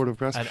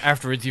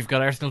afterwards, you've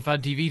got Arsenal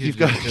Fan TV.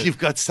 You've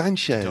got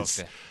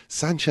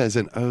Sanchez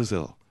and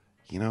Ozil,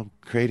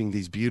 creating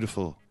these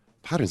beautiful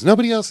patterns.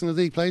 Nobody else in the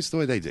league plays the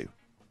way they do.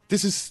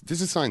 This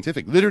is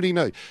scientific. Literally,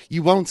 no,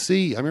 you won't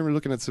see. I remember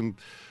looking at some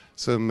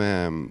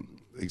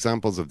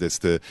examples of this.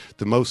 The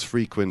most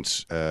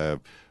frequent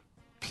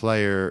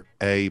player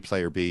A,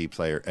 player B,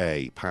 player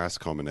A pass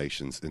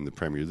combinations in the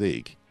Premier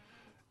League.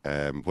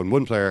 When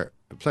one player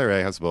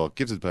A has the ball,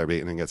 gives it to player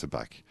B, and then gets it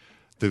back.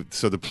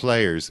 So the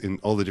players in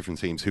all the different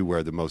teams who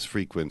were the most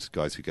frequent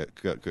guys who gave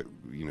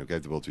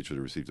the ball to each other,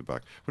 received it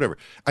back, whatever.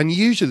 And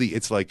usually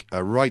it's like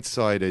a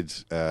right-sided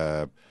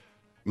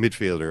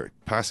midfielder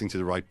passing to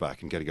the right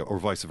back and getting it, or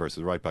vice versa,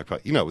 the right back.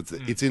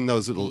 It's in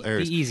those little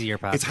areas. The easier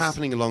passes. It's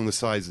happening along the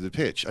sides of the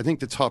pitch. I think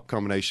the top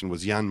combination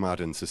was Janmaat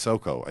and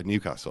Sissoko at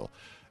Newcastle.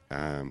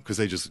 Because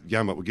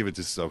Janmaat would give it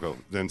to Sissoko,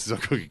 then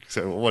Sissoko would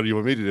say, well, what do you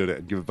want me to do?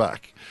 And give it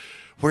back.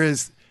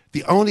 Whereas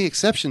the only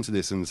exception to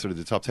this in sort of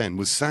the top 10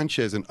 was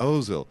Sanchez and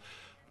Ozil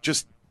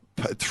just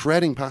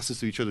threading passes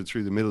to each other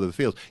through the middle of the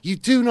field. You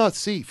do not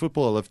see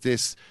football of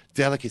this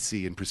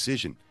delicacy and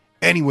precision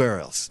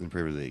anywhere else in the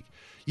Premier League.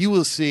 You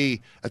will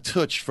see a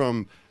touch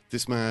from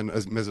this man,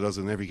 as Mesut Ozil,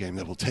 in every game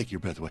that will take your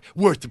breath away.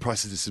 Worth the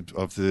price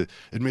of the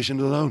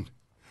admission alone.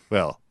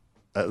 Well,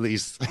 at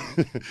least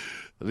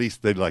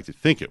they'd like to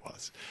think it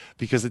was.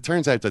 Because it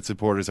turns out that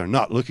supporters are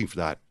not looking for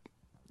that.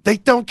 They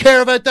don't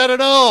care about that at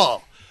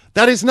all.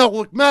 That is not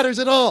what matters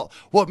at all.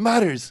 What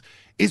matters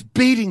is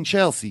beating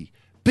Chelsea,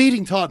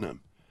 beating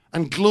Tottenham,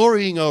 and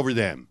glorying over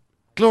them,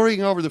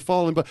 glorying over the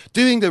fallen, but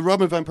doing the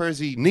Robin van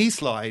Persie knee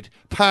slide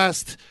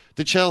past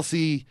the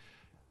Chelsea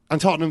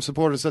and Tottenham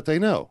supporters that they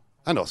know,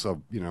 and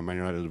also Man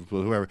United,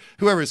 Liverpool,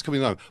 whoever is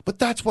coming along. But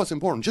that's what's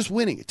important. Just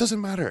winning. It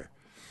doesn't matter.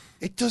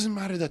 It doesn't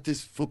matter that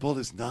this football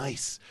is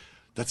nice,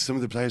 that some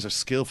of the players are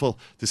skillful,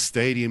 the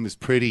stadium is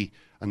pretty,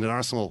 and that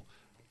Arsenal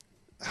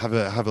have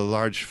a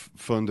large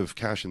fund of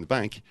cash in the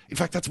bank. In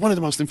fact, that's one of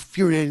the most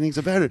infuriating things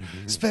about it.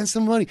 Spend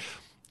some money.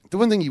 The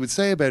one thing you would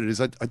say about it is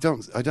I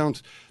don't.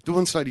 The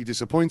one slightly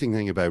disappointing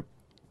thing about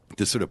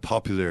this sort of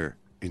popular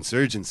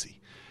insurgency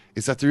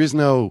is that there is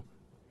no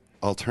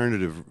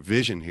alternative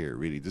vision here.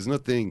 Really, there's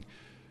nothing.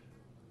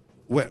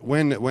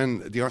 When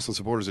the Arsenal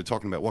supporters are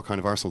talking about what kind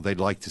of Arsenal they'd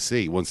like to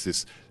see once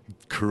this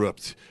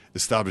corrupt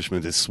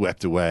establishment is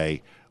swept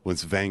away,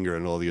 once Wenger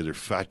and all the other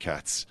fat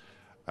cats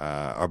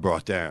are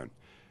brought down.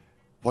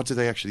 What do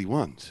they actually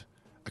want?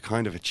 A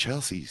kind of a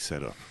Chelsea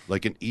setup,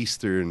 like an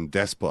Eastern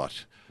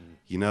despot,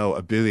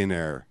 a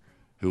billionaire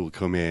who will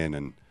come in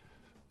and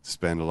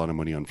spend a lot of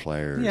money on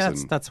players. Yeah,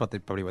 that's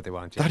probably what they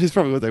want. Yeah. That is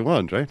probably what they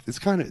want, right? It's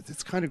kind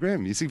of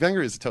grim. You see,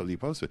 Wenger is totally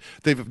opposed to it.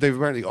 They've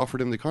apparently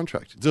offered him the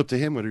contract. It's up to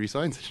him whether he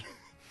signs it.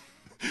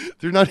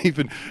 They're not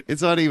even.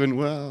 It's not even.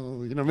 Well,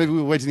 maybe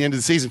we'll wait to the end of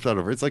the season for that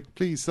over. It's like,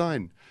 please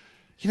sign.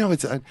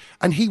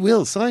 And he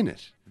will sign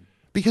it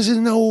because there's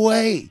no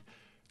way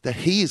that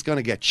he is going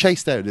to get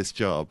chased out of this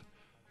job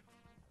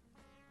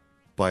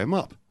by a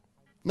mob.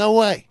 No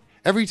way.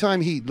 Every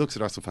time he looks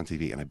at Arsenal Fan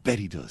TV, and I bet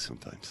he does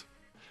sometimes,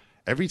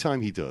 every time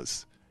he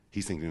does,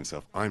 he's thinking to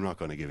himself, I'm not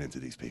going to give in to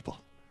these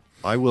people.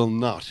 I will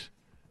not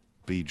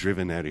be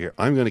driven out of here.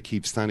 I'm going to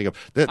keep standing up.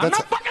 I'm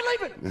not fucking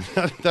leaving!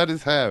 That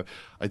is how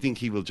I think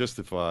he will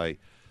justify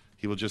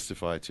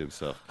it to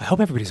himself. I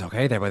hope everybody's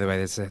okay there, by the way.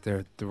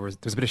 There was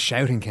a bit of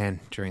shouting, Ken,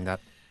 during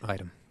that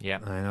item. Yeah.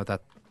 I know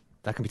that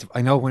can be.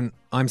 I know when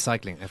I'm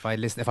cycling, if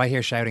I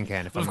hear shouting,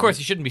 Ken. Of course,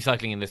 you shouldn't be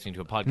cycling and listening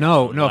to a podcast.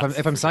 No.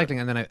 If I'm cycling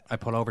and then I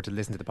pull over to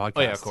listen to the podcast.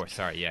 Oh yeah, of course.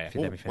 Sorry, yeah.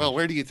 Well,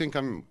 where do you think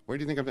I'm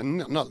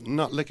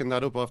not licking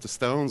that up off the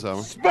stones,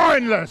 Owen?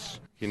 Spineless.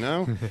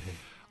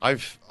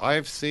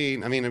 I've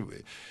seen. I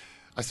mean,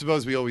 I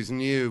suppose we always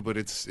knew, but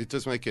it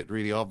does make it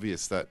really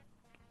obvious that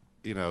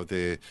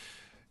the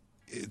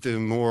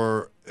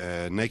more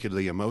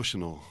nakedly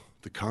emotional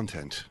the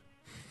content,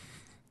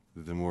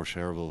 the more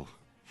shareable,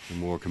 the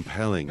more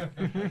compelling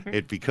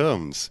it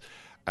becomes.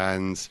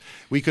 And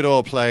we could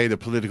all play the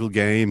political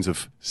games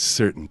of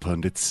certain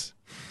pundits.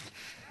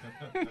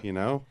 We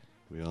all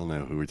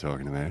know who we're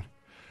talking about.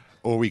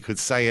 Or we could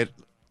say it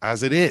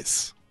as it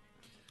is.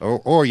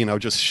 Or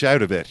just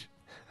shout a bit.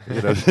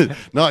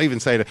 Not even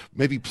say that.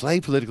 Maybe play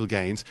political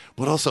games,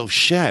 but also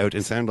shout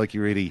and sound like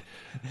you really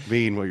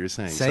mean what you're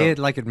saying. Say it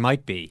like it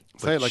might be.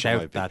 Say it like shout it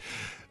might be. that.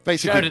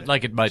 Basically, shout it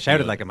like it might.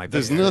 Shout it like it might be.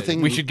 There's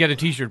nothing. We should get a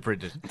T-shirt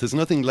printed. There's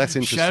nothing less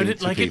interesting. Shout it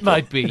to like it people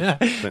might be.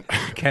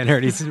 Ken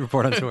Hurley's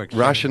report on tour.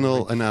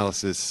 Rational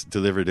analysis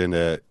delivered in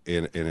a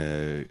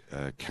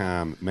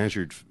calm,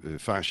 measured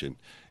fashion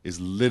is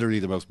literally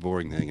the most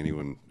boring thing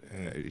anyone.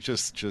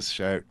 Just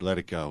shout, let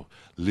it go,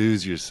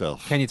 lose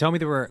yourself. Ken, you told me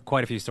there were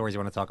quite a few stories you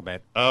want to talk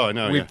about. Oh, I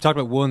know. We've talked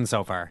about one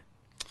so far.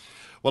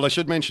 Well, I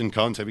should mention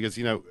Conte because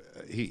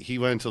he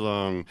went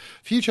along.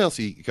 A few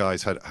Chelsea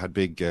guys had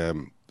big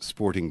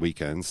sporting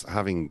weekends,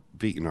 having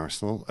beaten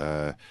Arsenal.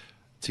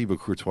 Thibaut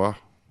Courtois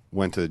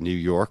went to New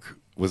York,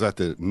 was at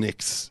the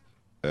Knicks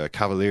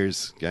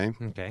Cavaliers game.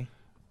 Okay.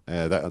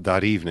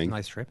 That evening.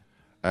 Nice trip.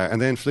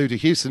 And then flew to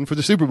Houston for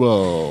the Super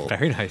Bowl.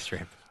 Very nice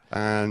trip.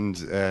 And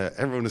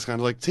everyone was kind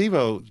of like,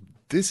 Thibaut,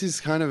 this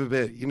is kind of a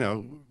bit,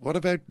 what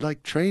about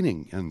like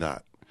training and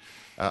that?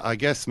 I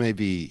guess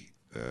maybe,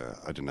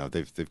 I don't know,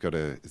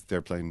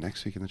 they're playing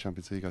next week in the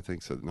Champions League, I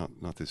think, so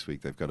not this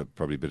week. They've got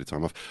probably a bit of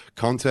time off.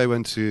 Conte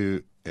went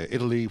to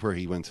Italy, where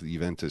he went to the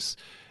Juventus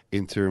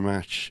Inter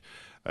match,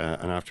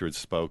 and afterwards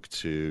spoke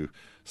to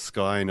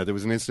Sky. Now, there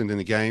was an incident in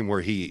the game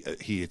where he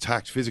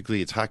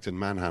physically attacked and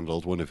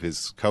manhandled one of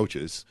his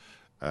coaches,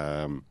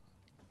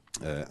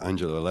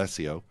 Angelo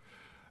Alessio.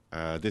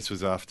 This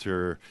was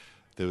after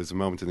there was a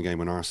moment in the game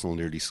when Arsenal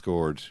nearly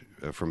scored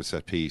from a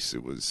set piece.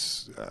 It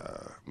was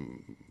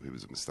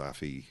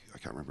Mustafi. I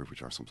can't remember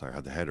which Arsenal player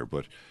had the header,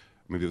 but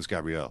maybe it was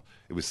Gabriel.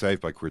 It was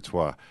saved by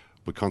Courtois,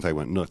 but Conte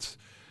went nuts.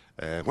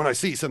 When I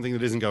see something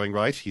that isn't going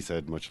right, he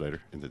said much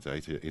later in the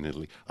day in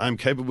Italy, I'm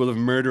capable of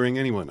murdering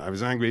anyone. I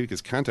was angry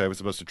because Conte was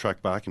supposed to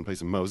track back in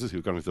place of Moses, who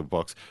had gone into the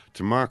box,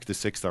 to mark the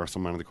sixth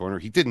Arsenal man in the corner.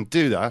 He didn't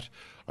do that.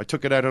 I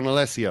took it out on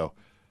Alessio.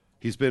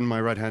 He's been my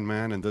right-hand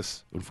man and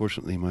thus,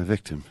 unfortunately, my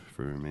victim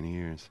for many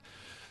years.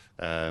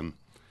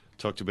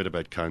 Talked a bit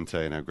about Conte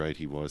and how great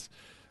he was.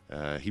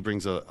 He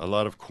brings a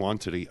lot of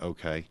quantity,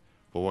 okay,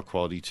 but what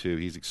quality too?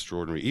 He's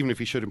extraordinary. Even if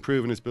he should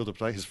improve in his build-up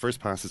play, his first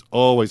pass is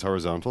always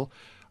horizontal,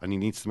 and he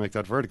needs to make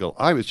that vertical.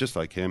 I was just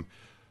like him,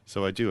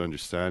 so I do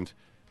understand.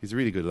 He's a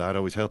really good lad,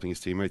 always helping his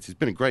teammates. He's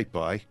been a great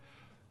buy,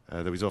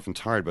 though he's often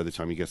tired by the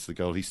time he gets to the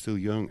goal. He's still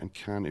young and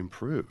can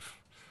improve.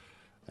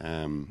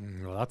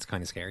 Well, that's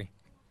kind of scary.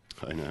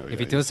 I know. If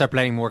he does start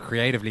playing more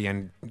creatively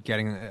and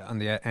getting on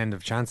the end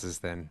of chances,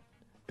 then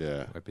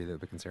I'd be a little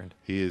bit concerned.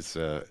 He is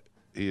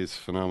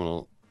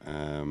phenomenal.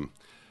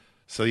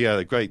 So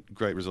yeah, great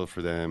result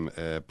for them.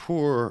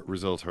 Poor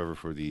result, however,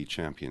 for the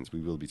champions.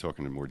 We will be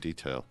talking in more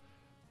detail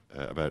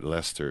about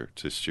Leicester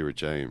to Stuart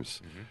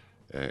James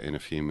in a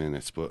few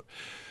minutes, but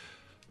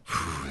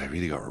they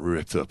really got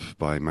ripped up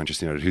by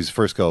Manchester United, whose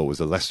first goal was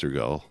a Leicester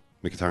goal.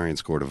 Mkhitaryan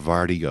scored a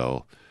Vardy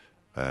goal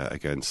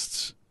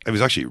against. It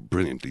was actually a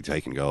brilliantly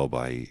taken goal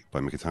by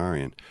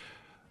Mkhitaryan,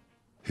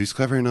 who's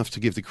clever enough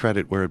to give the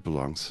credit where it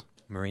belongs.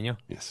 Mourinho?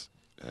 Yes.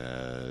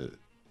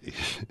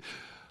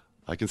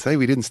 I can say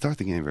we didn't start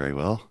the game very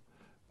well,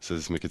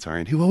 says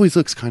Mkhitaryan, who always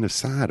looks kind of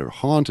sad or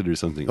haunted or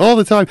something all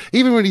the time.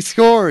 Even when he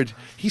scored,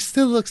 he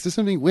still looks, there's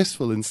something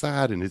wistful and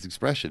sad in his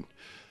expression.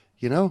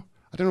 I don't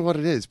know what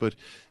it is, but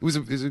it was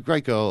a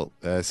great goal.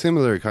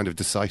 Similar kind of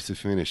decisive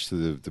finish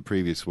to the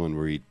previous one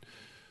where he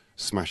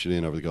smash it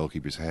in over the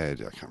goalkeeper's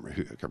head. I can't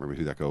remember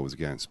who that goal was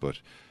against, but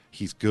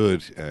he's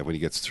good when he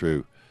gets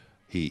through.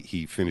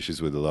 He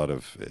finishes with a lot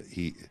of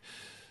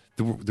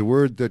the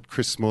word that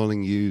Chris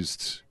Smalling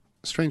used,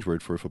 a strange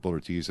word for a footballer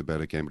to use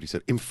about a game, but he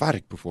said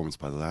emphatic performance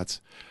by the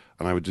lads,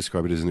 and I would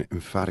describe it as an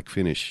emphatic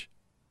finish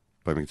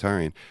by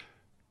Mkhitaryan.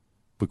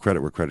 But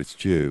credit where credit's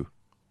due,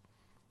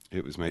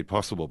 it was made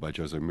possible by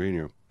Jose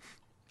Mourinho.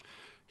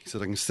 He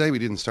said, I can say we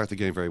didn't start the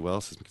game very well,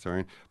 says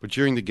Mkhitaryan, but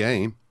during the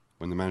game,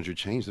 when the manager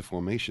changed the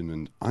formation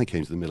and I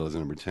came to the middle as a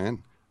number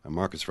 10 and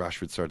Marcus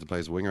Rashford started to play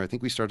as a winger, I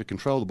think we started to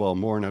control the ball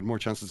more and had more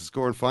chances to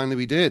score, and finally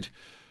we did.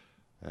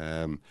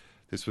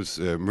 This was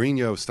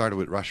Mourinho started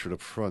with Rashford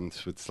up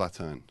front with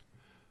Zlatan,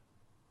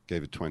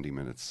 gave it 20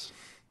 minutes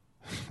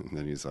and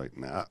then he was like,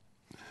 nah,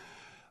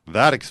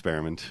 that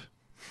experiment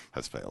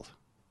has failed.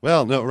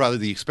 Well, no, rather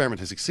the experiment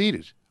has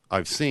succeeded.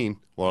 I've seen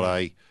what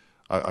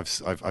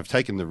I've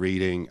taken the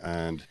reading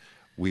and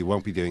we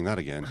won't be doing that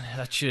again.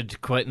 That should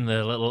quieten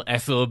the little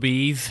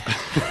SOBs.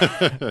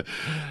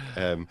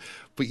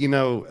 But,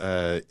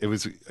 it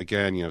was,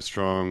 again,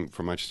 strong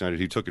for Manchester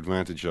United, who took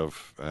advantage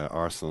of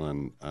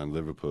Arsenal and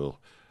Liverpool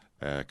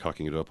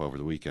cocking it up over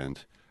the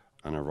weekend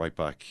and are right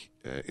back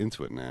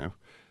into it now.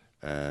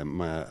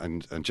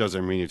 And Jose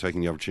Mourinho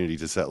taking the opportunity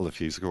to settle a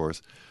few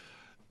scores.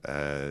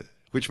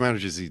 Which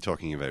manager is he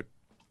talking about?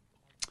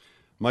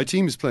 My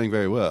team is playing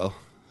very well,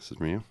 said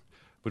Mourinho.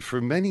 But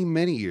for many,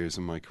 many years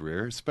in my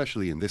career,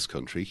 especially in this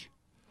country,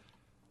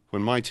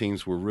 when my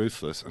teams were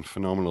ruthless and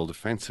phenomenal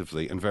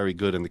defensively and very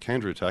good in the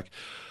counter-attack,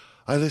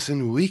 I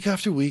listened week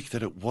after week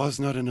that it was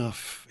not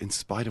enough in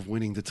spite of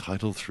winning the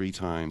title 3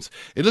 times.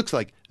 It looks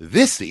like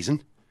this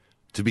season,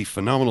 to be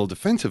phenomenal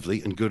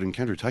defensively and good in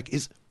counter-attack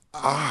is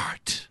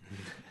art.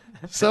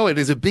 So it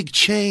is a big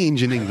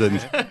change in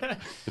England.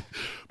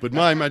 But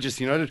my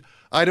Manchester United,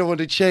 I don't want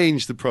to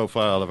change the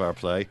profile of our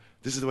play.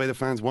 This is the way the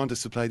fans want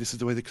us to play. This is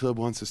the way the club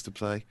wants us to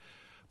play.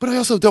 But I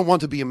also don't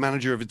want to be a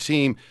manager of a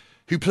team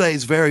who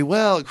plays very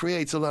well,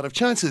 creates a lot of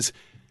chances,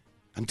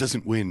 and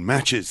doesn't win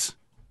matches.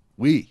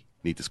 We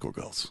need to score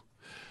goals.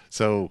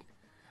 So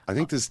I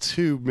think there's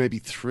 2, maybe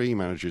 3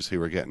 managers who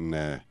are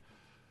getting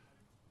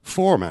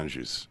 4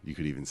 managers, you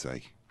could even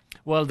say.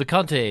 Well, the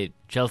Conte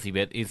Chelsea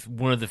bit is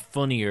one of the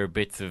funnier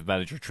bits of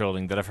manager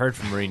trolling that I've heard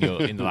from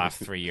Mourinho in the last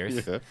 3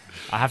 years. Yeah.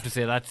 I have to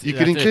say that's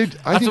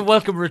a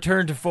welcome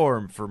return to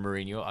form for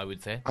Mourinho, I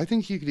would say. I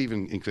think you could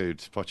even include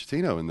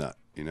Pochettino in that.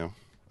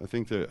 I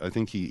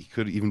think he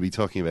could even be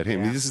talking about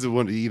him. Yeah. This is the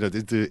one.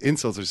 The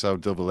insults are so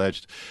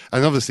double-edged,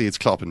 and obviously it's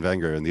Klopp and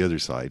Wenger on the other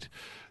side.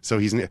 So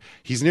he's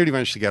nearly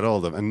managed to get all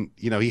of them. And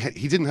he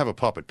didn't have a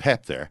pop at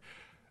Pep there,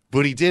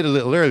 but he did a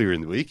little earlier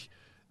in the week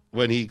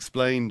when he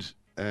explained.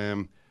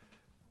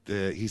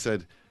 He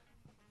said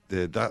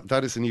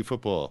that is the new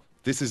football.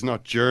 This is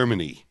not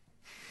Germany.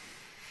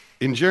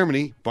 In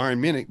Germany, Bayern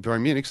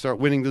Munich start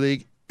winning the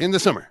league in the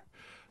summer.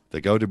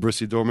 They go to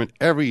Borussia Dortmund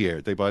every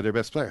year. They buy their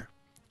best player.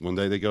 One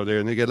day they go there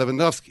and they get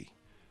Lewandowski.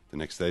 The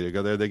next day they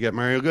go there, they get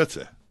Mario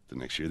Götze. The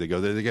next year they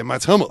go there, they get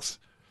Mats Hummels.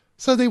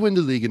 So they win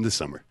the league in the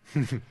summer.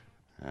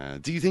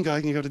 Do you think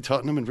I can go to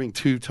Tottenham and bring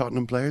 2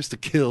 Tottenham players to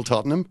kill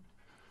Tottenham?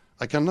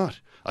 I cannot.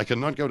 I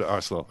cannot go to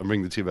Arsenal and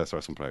bring the 2 best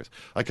Arsenal players.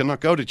 I cannot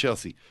go to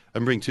Chelsea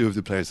and bring 2 of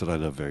the players that I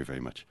love very,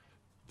 very much.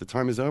 The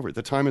time is over.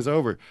 The time is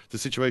over. The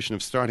situation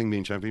of starting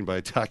being champion by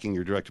attacking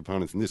your direct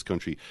opponents in this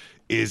country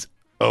is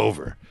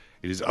over.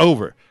 It is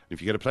over.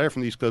 If you get a player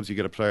from these clubs, you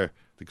get a player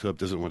the club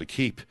doesn't want to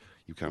keep.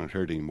 You cannot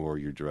hurt anymore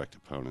your direct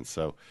opponents.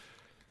 So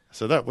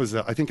that was,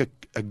 I think,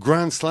 a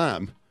grand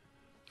slam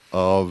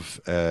of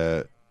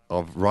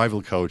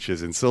rival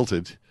coaches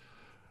insulted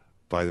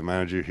by the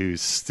manager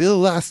who's still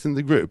last in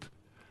the group,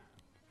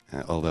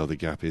 although the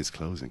gap is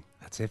closing.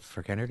 That's it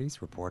for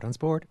Kennedy's Report on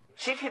Sport.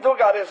 See if you don't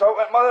get this out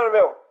at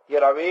Motherwell,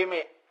 you're away,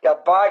 mate. Your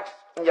bags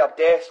in your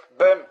desk,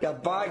 boom. Your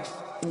bags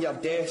in your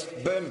desk,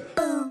 boom.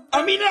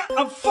 I mean it,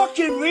 I'm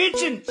fucking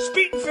raging,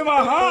 speaking from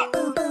my heart.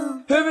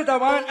 Who would I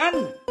want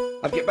in?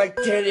 I've got big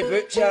Terry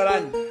Boots here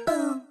in.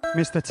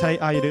 Mr.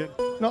 Tate, how you doing?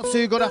 Not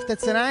too good after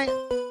tonight.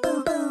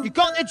 You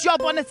got the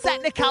job on the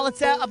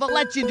technicality of a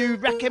legend who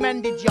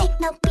recommended you. I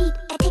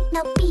take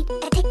no beat.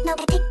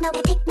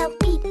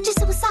 Just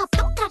so what's up,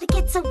 don't try to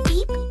get so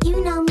deep.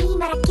 You know me,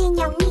 but I can't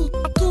know me.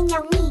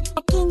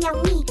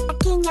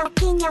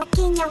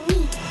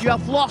 You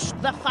have lost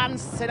the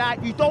fans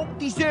tonight. You don't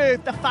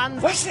deserve the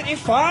fans. Listen to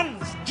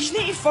fans. You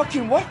need to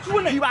fucking work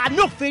on it. You are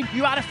nothing.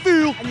 You are a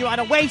fool, and you are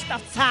a waste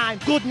of time.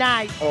 Good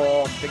night.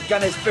 Oh, the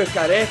Guinness Book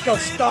of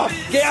Records stuff.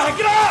 Get a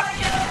grip!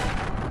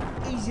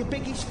 He's the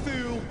biggest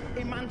fool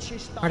in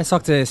Manchester. Alright, I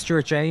talked to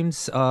Stuart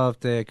James of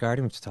The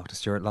Guardian. We've talked to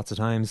Stuart lots of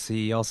times.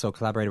 He also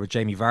collaborated with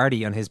Jamie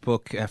Vardy on his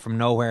book, From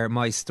Nowhere,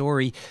 My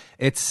Story.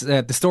 It's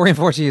the story,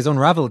 unfortunately, is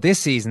unravelled this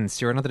season,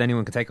 Stuart. Not that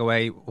anyone can take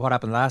away what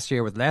happened last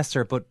year with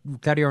Leicester, but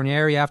Claudio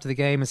Ranieri after the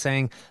game is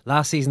saying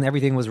last season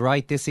everything was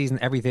right, this season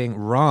everything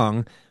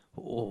wrong.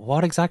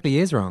 What exactly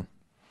is wrong?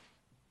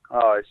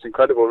 Oh, it's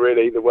incredible,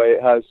 really, the way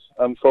it has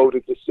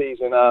unfolded this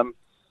season.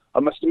 I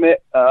must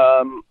admit,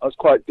 I was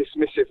quite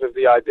dismissive of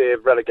the idea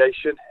of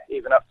relegation,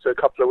 even up to a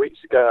couple of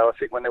weeks ago. I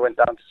think when they went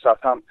down to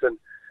Southampton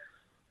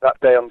that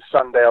day on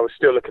Sunday, I was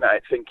still looking at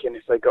it thinking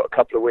if they got a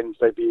couple of wins,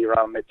 they'd be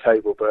around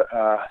mid-table. But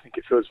I think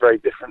it feels very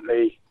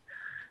differently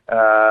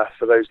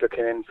for those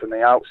looking in from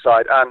the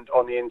outside and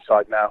on the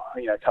inside now.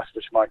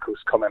 Kasper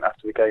Schmeichel's comment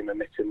after the game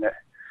admitting that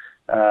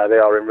they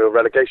are in real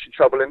relegation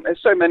trouble. And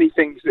there's so many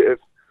things that have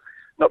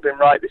not been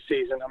right this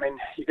season. I mean,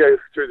 you go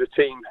through the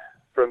team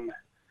from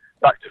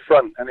back to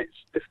front, and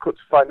it's difficult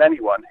to find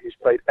anyone who's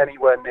played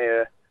anywhere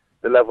near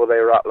the level they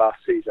were at last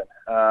season.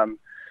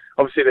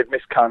 Obviously, they've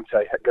missed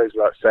Kante. That goes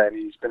without saying.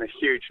 He's been a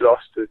huge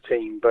loss to the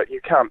team, but you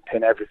can't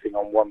pin everything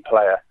on one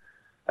player.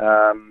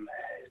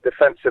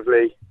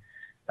 Defensively,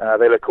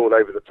 they look all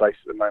over the place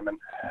at the moment.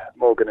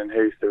 Morgan and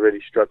Huth are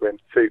really struggling.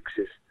 Fuchs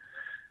is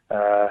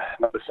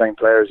not the same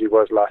player as he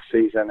was last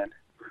season,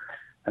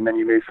 and then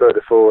you move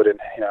further forward, and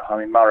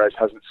Mahrez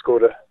hasn't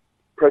scored a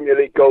Premier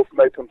League goal from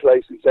open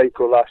play since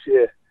April last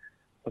year.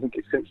 I think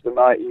it's since the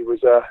night he was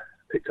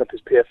picked up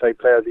his PFA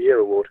Player of the Year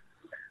award.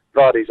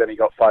 Vardy's only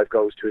got 5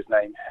 goals to his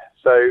name.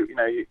 So,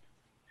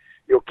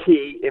 your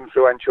key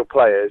influential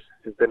players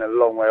have been a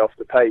long way off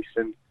the pace.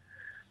 And,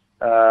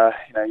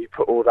 you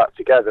put all that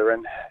together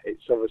and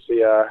it's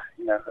obviously a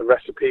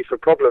recipe for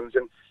problems.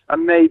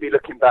 And maybe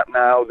looking back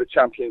now, the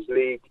Champions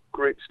League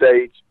group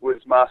stage was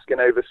masking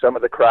over some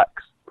of the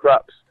cracks.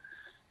 Perhaps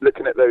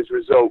looking at those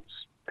results,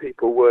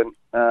 people weren't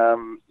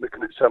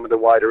looking at some of the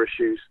wider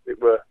issues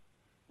that were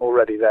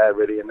already there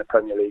really in the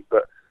Premier League,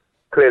 but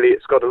clearly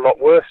it's got a lot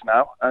worse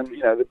now, and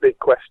the big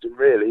question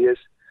really is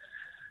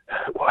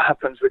what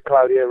happens with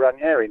Claudio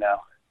Ranieri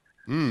now.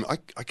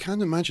 I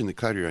can't imagine that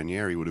Claudio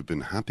Ranieri would have been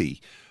happy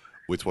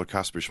with what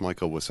Kasper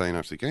Schmeichel was saying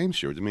after the game,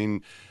 Stuart. I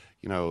mean,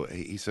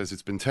 he says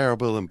it's been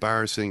terrible,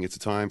 embarrassing. It's a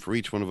time for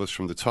each one of us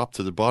from the top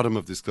to the bottom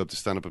of this club to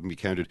stand up and be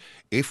counted.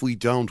 If we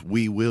don't,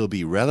 we will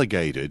be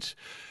relegated.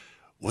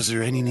 Was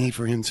there any need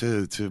for him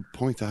to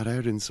point that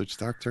out in such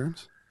stark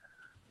terms?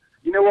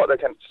 you know what,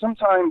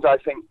 sometimes I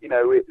think,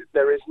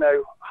 there is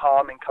no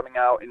harm in coming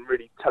out and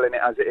really telling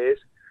it as it is,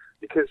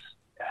 because,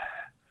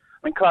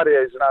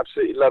 Claudio is an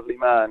absolutely lovely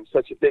man,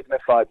 such a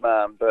dignified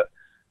man, but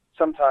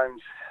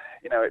sometimes,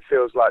 it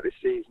feels like this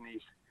season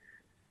he's,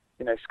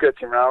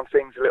 skirting around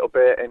things a little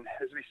bit, and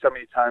there's only so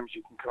many times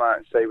you can come out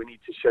and say we need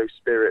to show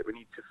spirit, we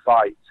need to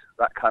fight,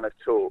 that kind of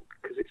talk,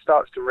 because it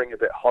starts to ring a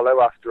bit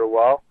hollow after a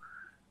while.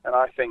 And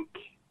I think,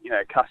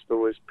 Kasper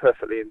was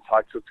perfectly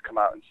entitled to come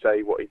out and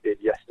say what he did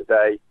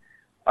yesterday.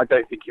 I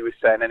don't think he was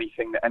saying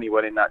anything that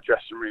anyone in that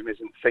dressing room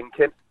isn't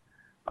thinking.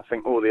 I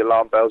think all the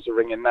alarm bells are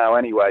ringing now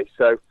anyway.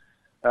 So,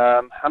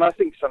 and I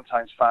think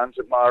sometimes fans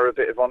admire a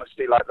bit of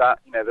honesty like that.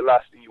 The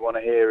last thing you want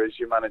to hear is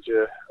your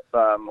manager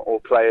or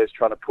players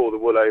trying to pull the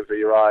wool over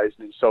your eyes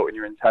and insulting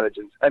your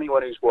intelligence.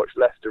 Anyone who's watched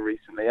Leicester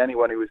recently,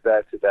 anyone who was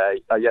there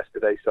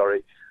yesterday,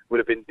 would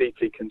have been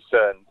deeply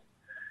concerned.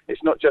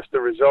 It's not just the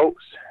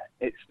results,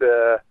 it's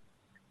the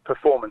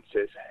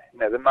performances,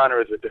 the manner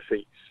of the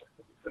defeats.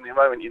 From the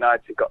moment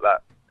United got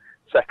that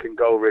second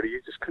goal, really,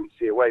 you just couldn't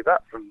see a way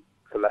back for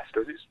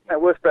Leicester. It's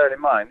worth bearing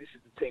in mind, this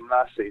is the team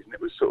last season.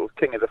 It was sort of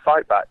king of the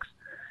fightbacks.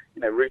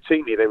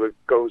 Routinely they were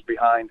goals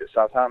behind at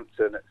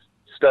Southampton, at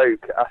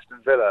Stoke,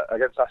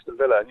 against Aston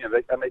Villa,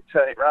 and they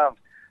turn it round.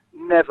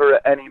 Never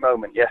at any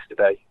moment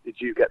yesterday did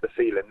you get the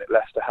feeling that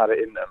Leicester had it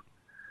in them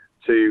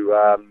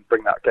to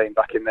bring that game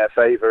back in their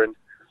favour. And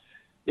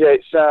yeah,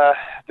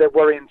 they're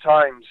worrying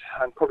times,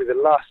 and probably the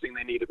last thing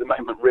they need at the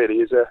moment really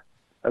is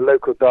a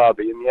local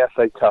derby in the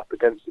FA Cup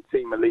against a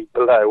team a league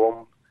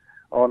below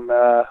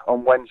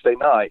on Wednesday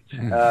night.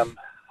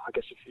 I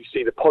guess if you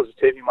see the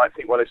positive, you might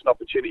think, well, it's an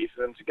opportunity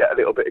for them to get a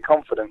little bit of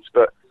confidence.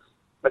 But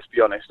let's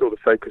be honest, all the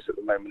focus at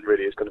the moment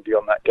really is going to be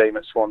on that game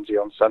at Swansea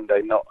on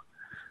Sunday, not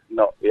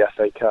the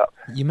FA Cup.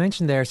 You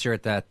mentioned there,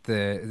 Stuart,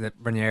 that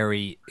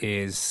Ranieri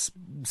is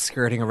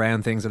skirting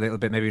around things a little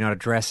bit, maybe not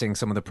addressing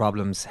some of the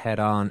problems head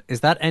on.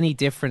 Is that any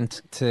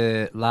different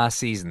to last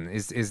season?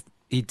 Is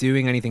he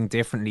doing anything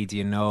differently, do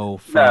you know,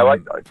 from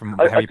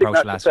how he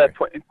approached Leicester?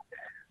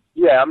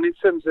 Yeah, in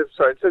terms of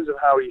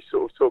how he's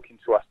sort of talking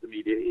to us, the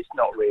media, it's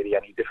not really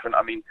any different.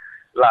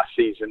 Last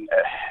season,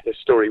 the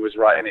story was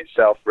writing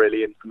itself,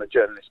 really, and from a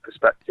journalist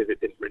perspective,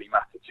 it didn't really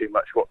matter too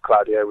much what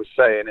Claudio was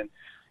saying. And,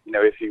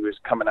 if he was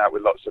coming out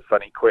with lots of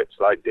funny quips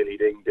like dilly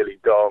ding, dilly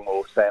dong,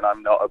 or saying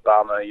I'm not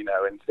Obama,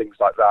 and things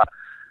like that,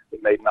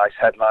 it made nice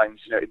headlines.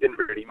 It didn't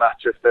really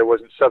matter if there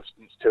wasn't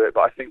substance to it.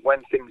 But I think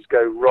when things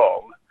go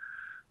wrong,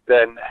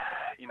 then,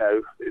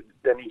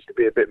 there needs to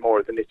be a bit more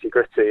of the nitty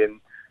gritty and,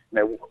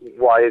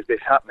 why is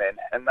this happening?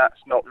 And that's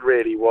not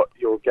really what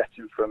you're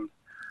getting from,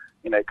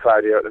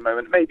 Claudio at the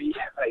moment. Maybe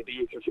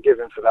you can forgive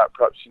him for that.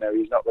 Perhaps,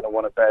 he's not going to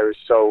want to bare his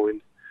soul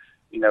and,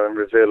 and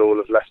reveal all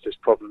of Leicester's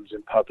problems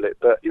in public.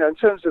 But, in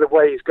terms of the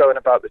way he's going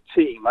about the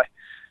team,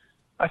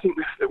 I think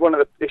that one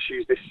of the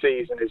issues this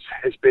season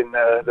has been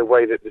the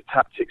way that the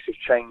tactics have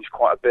changed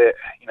quite a bit.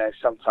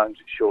 Sometimes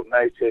it's short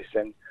notice,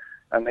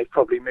 and they've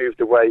probably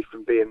moved away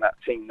from being that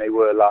team they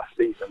were last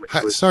season.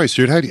 Sorry,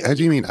 Stuart, how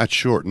do you mean at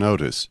short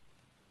notice?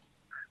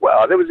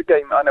 Well, there was a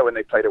game, I know, when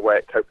they played away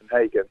at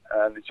Copenhagen,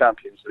 and the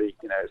Champions League,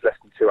 it was less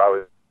than 2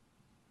 hours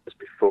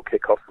before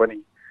kick-off when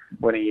he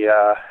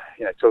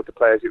told the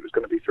players it was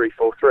going to be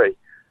 3-4-3.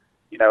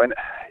 And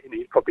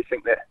you'd probably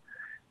think that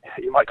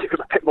you might give them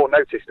a bit more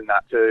notice than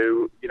that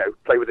to,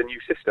 play with a new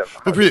system.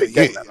 But really,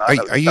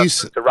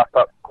 to wrap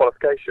up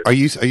qualification. Are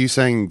you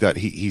saying that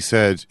he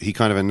said he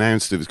kind of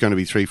announced it was going to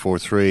be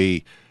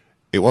 3-4-3?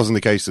 It wasn't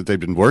the case that they've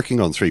been working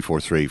on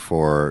 3-4-3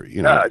 for,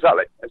 No,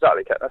 exactly.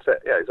 That's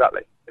it. Yeah,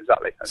 exactly.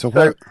 So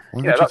why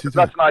that's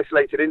an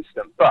isolated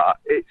incident, but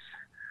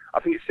I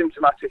think it's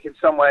symptomatic in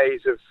some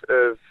ways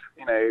of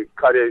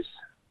Claudio's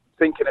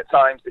thinking at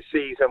times this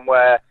season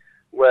where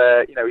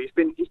he's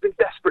been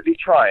desperately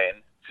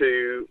trying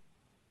to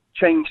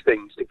change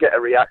things to get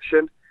a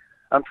reaction,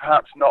 and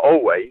perhaps not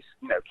always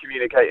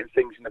communicating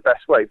things in the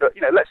best way. But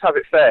let's have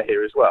it fair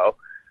here as well.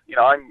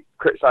 I'm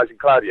criticising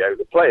Claudio.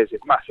 The players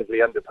have massively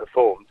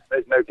underperformed.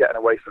 There's no getting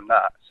away from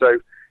that. So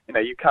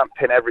you can't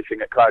pin everything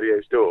at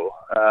Claudio's door.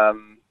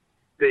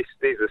 These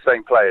are the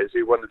same players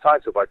who won the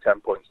title by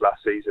 10 points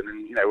last season,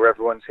 and were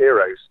everyone's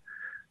heroes.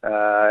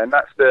 And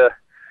that's the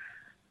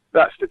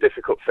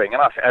difficult thing.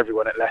 And I think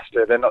everyone at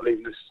Leicester, they're not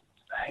leaving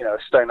a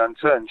stone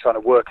unturned trying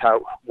to work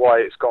out why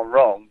it's gone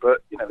wrong.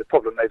 But the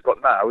problem they've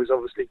got now is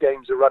obviously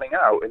games are running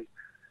out,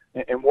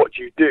 and what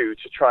do you do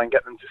to try and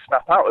get them to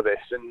snap out of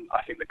this? And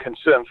I think the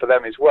concern for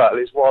them as well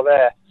is while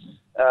they're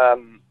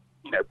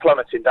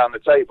plummeting down the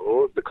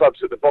table, the clubs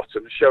at the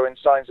bottom are showing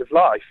signs of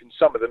life, and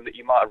some of them that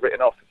you might have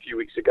written off a few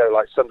weeks ago,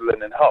 like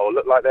Sunderland and Hull,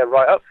 look like they're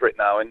right up for it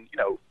now, and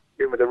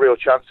even with a real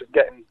chance of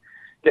getting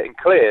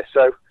clear.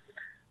 So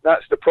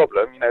that's the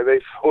problem.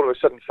 They've all of a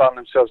sudden found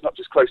themselves not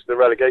just close to the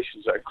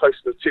relegation zone, close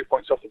to the 2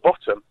 points off the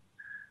bottom.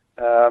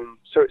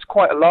 So it's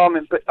quite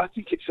alarming, but I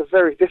think it's a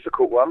very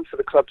difficult one for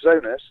the club's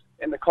owners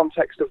in the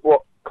context of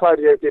what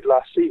Claudio did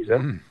last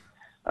season.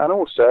 And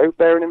also,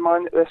 bearing in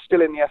mind that they're still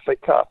in the FA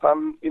Cup,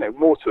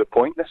 more to the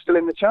point, they're still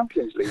in the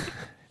Champions League.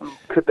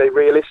 Could they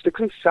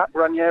realistically sack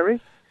Ranieri?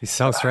 He's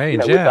so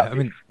strange,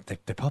 They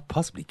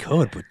possibly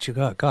could, but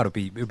God,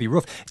 it'd be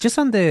rough. Just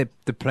on the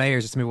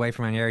players, just to move away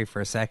from Ranieri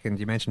for a second,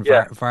 you mentioned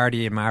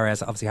Vardy and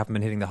Mahrez obviously haven't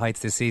been hitting the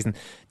heights this season.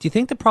 Do you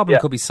think the problem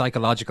could be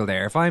psychological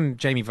there? If I'm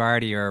Jamie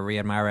Vardy or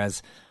Riyad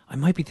Mahrez, I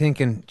might be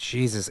thinking,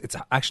 Jesus, it's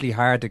actually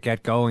hard to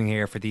get going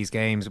here for these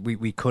games.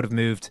 We could have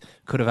moved,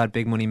 could have had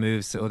big money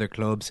moves to other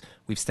clubs.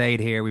 We've stayed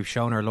here, we've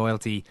shown our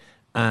loyalty,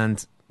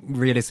 and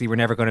realistically, we're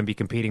never going to be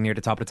competing near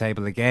the top of the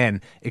table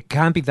again. It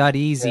can't be that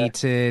easy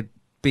to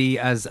be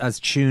as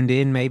tuned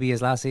in maybe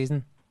as last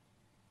season.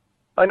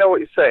 I know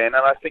what you're saying, and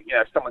I think,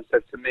 someone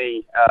said to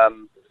me,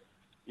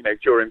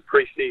 during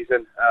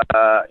pre-season,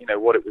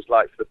 what it was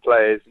like for the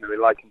players, they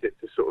likened it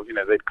to sort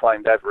of, they'd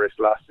climbed Everest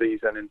last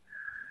season and,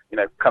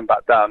 come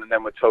back down, and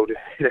then were told,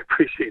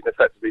 pre-season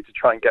effectively to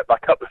try and get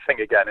back up the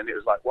thing again, and it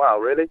was like, wow,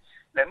 really?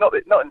 Not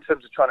in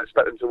terms of trying to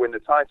expect them to win the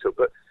title,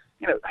 but,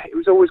 it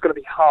was always going to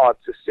be hard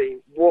to see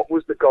what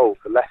was the goal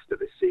for Leicester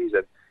this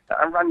season.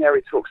 And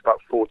Ranieri talks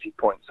about 40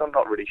 points. I'm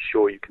not really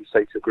sure you can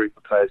say to a group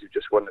of players who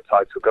just won the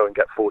title, go and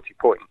get 40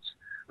 points.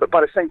 But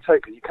by the same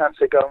token, you can't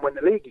say go and win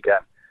the league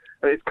again.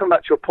 I mean, it's come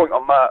back to your point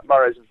on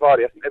Mahrez and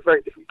Vardy. I think they're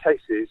very different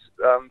cases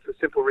for the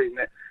simple reason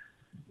that,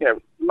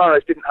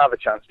 Mahrez didn't have a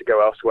chance to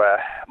go elsewhere.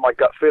 My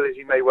gut feel is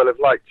he may well have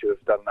liked to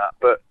have done that,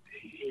 but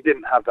he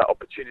didn't have that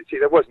opportunity.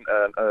 There wasn't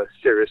a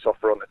serious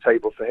offer on the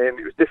table for him.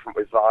 It was different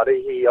with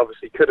Vardy. He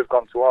obviously could have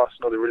gone to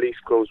Arsenal. The release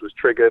clause was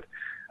triggered,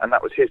 and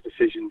that was his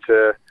decision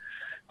to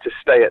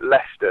stay at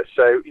Leicester.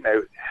 So,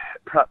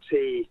 perhaps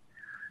he,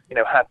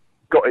 had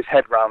got his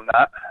head round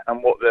that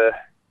and what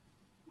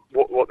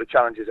the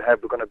challenges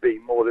ahead were going to be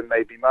more than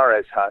maybe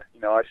Mahrez had.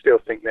 I still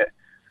think that,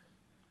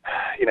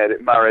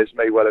 that Mahrez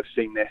may well have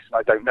seen this, and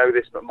I don't know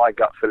this, but my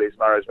gut feel is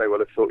Mahrez may well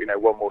have thought,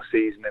 one more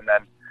season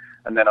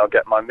and then I'll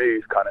get my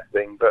move kind of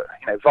thing. But,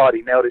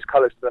 Vardy nailed his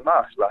colours to the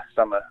mast last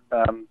summer.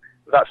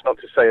 That's not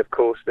to say, of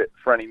course, that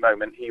for any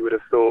moment he would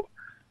have thought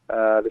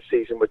the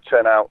season would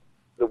turn out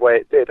the way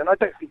it did, and I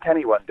don't think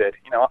anyone did.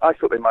 I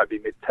thought they might be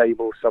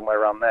mid-table,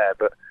 somewhere around there,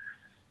 but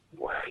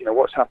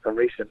what's happened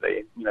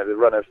recently, the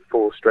run of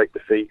 4 straight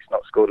defeats,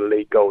 not scored a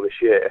league goal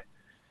this year,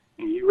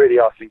 you really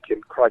are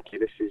thinking, crikey,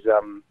 this is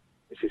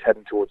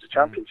heading towards the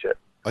championship.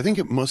 I think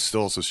it must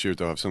also sure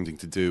to have something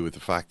to do with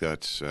the fact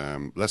that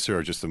Leicester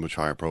are just a much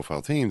higher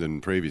profile team than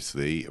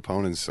previously.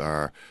 Opponents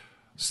are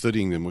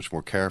studying them much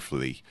more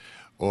carefully,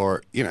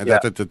 or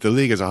that the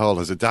league as a whole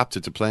has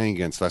adapted to playing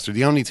against Leicester.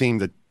 The only team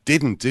that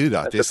didn't do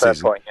that this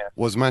season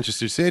was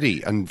Manchester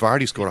City, and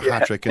Vardy scored a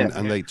hat-trick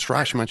and they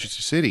trashed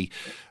Manchester City.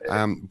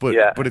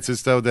 But it's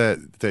as though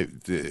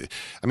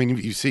I mean,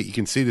 you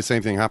can see the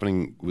same thing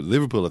happening with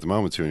Liverpool at the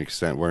moment to an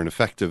extent, where an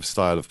effective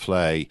style of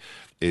play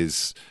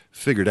is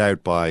figured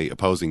out by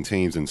opposing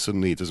teams and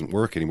suddenly it doesn't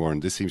work anymore,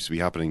 and this seems to be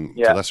happening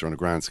to Leicester on a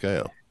grand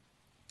scale.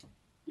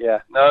 Yeah,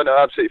 no,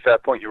 absolutely fair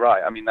point, you're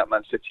right. I mean, that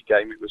Man City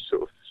game, it was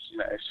sort of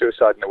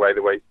suicide in a way,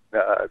 the way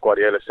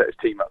Guardiola set his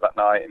team up that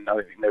night, and I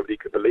think nobody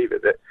could believe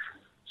it, that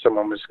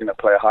someone was going to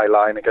play a high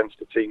line against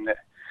a team that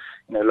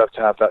love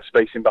to have that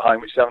space in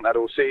behind, which they haven't had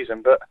all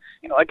season. But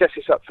I guess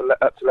it's up to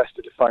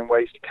Leicester to find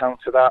ways to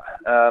counter that.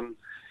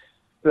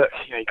 Look,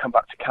 you come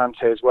back to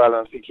Kante as well,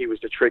 and I think he was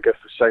the trigger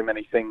for so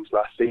many things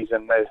last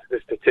season. The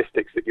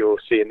statistics that you're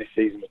seeing this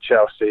season with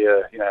Chelsea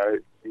are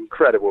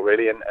incredible,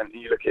 really. And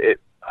you look at it,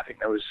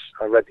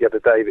 I read the other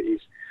day that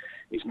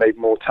he's made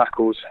more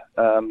tackles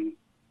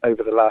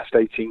over the last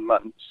 18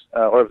 months,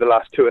 or over the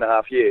last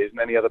 2.5 years, than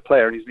any other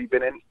player, and he's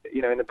been in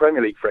the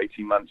Premier League for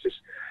 18 months.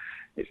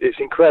 It's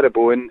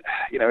incredible, and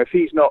if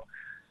you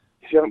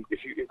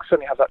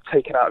suddenly have that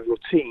taken out of your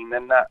team,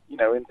 then that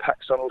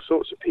impacts on all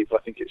sorts of people.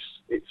 I think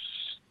it's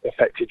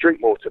affected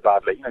Drinkwater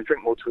badly.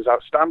 Drinkwater was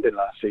outstanding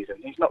last season.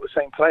 He's not the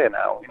same player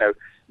now. And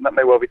that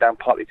may well be down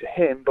partly to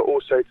him, but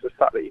also to the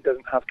fact that he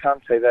doesn't have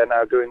Kante there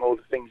now doing all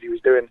the things he was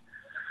doing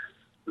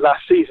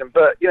last season.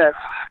 But I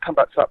come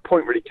back to that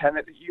point really, Ken,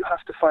 that you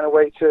have to find a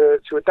way to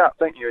adapt,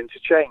 don't you, and to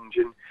change.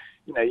 And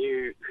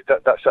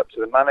that's up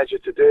to the manager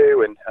to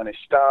do, and his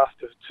staff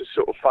to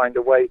sort of find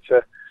a way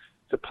to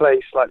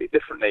play slightly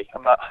differently.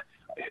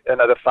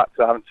 Another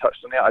factor I haven't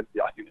touched on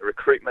yet, I think the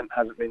recruitment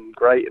hasn't been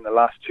great in the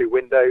last 2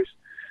 windows.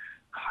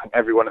 I think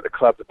everyone at the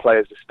club, the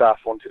players, the staff,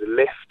 wanted a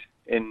lift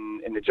in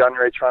the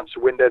January transfer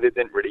window. They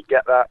didn't really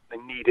get that. They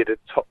needed a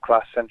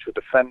top-class central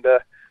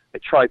defender. They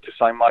tried to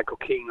sign Michael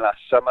Keane last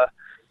summer.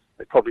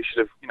 They probably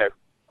should have,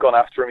 gone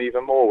after him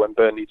even more when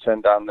Burnley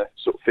turned down the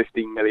sort of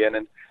 15 million.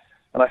 And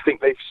I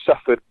think they've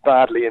suffered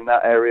badly in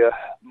that area.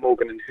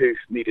 Morgan and Huth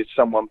needed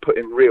someone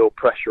putting real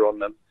pressure on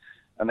them,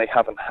 and they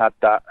haven't had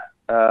that.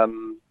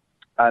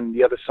 And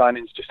the other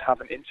signings just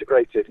haven't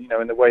integrated,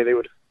 in the way they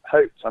would have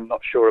hoped. I'm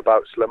not sure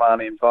about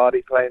Slimani and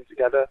Vardy playing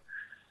together.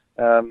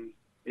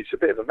 It's a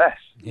bit of a mess,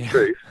 in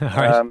truth.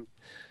 Right. And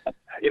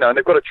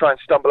they've got to try and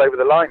stumble over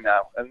the line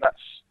now, and that's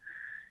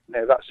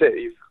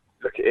it. You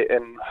look at it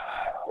in,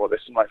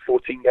 there's like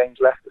 14 games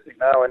left, I think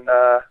now, and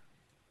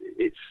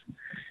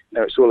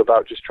it's all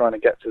about just trying to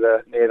get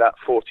to near that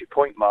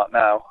 40-point mark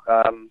now.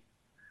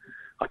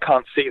 I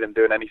can't see them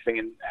doing anything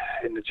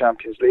in the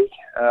Champions League.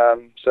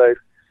 So,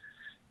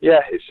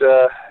 yeah, it's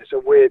a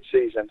weird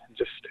season.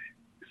 Just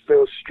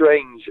feels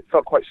strange. It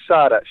felt quite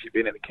sad actually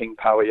being in the King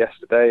Power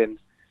yesterday and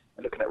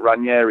looking at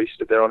Ranieri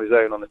stood there on his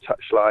own on the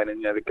touchline,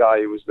 and the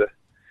guy who was the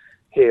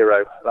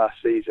hero last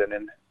season,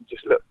 and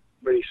just looked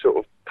really sort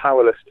of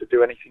powerless to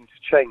do anything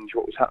to change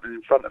what was happening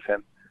in front of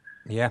him.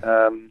 Yeah.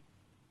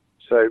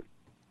 So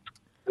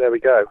there we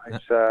go.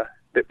 It's a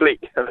bit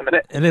bleak at the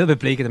minute. A little bit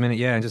bleak at the minute,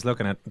 yeah. And just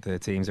looking at the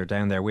teams they're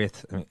down there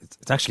with, I mean,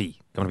 it's actually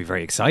going to be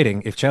very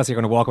exciting. If Chelsea are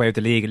going to walk away with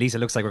the league, at least it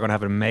looks like we're going to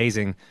have an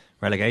amazing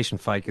relegation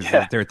fight, because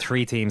there are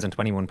 3 teams on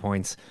 21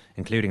 points,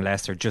 including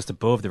Leicester, just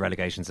above the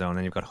relegation zone.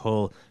 And you've got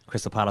Hull,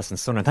 Crystal Palace and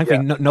Sunderland.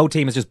 Thankfully, no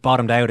team has just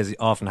bottomed out, as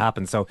often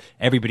happens. So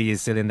everybody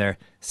is still in there,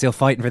 still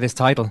fighting for this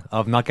title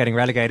of not getting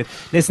relegated.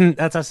 Listen,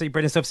 that's absolutely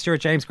brilliant stuff. Stuart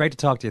James, great to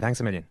talk to you. Thanks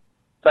a million.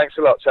 Thanks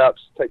a lot,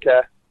 chaps. Take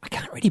care. I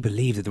can't really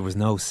believe that there was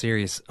no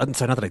serious...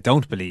 So not that I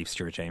don't believe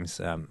Stuart James.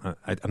 I'm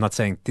not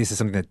saying this is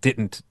something that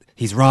didn't...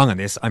 He's wrong on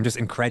this. I'm just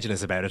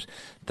incredulous about it,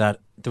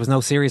 that there was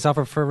no serious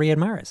offer for Riyad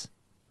Mahrez.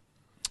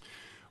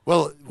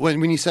 Well,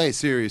 when you say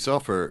serious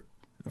offer...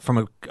 From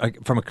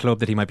a club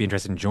that he might be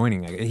interested in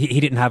joining. He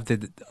didn't have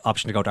the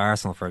option to go to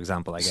Arsenal, for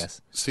example, I guess.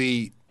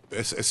 See...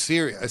 A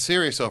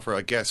serious offer,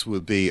 I guess,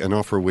 would be an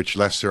offer which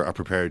Leicester are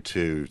prepared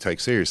to take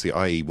seriously,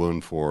 i.e.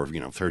 one for,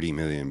 £30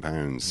 million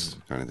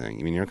kind of thing.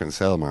 I mean, you're not going to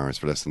sell Mahrez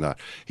for less than that.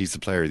 He's the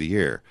player of the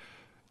year.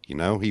 He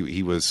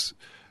was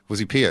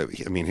he Pia?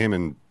 I mean, him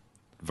and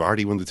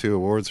Vardy won the 2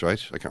 awards,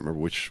 right? I can't remember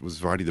which.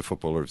 Was Vardy the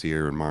footballer of the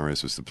year and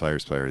Mahrez was the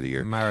player's player of the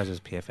year? Mahrez was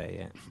PFA,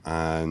 yeah.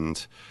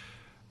 And,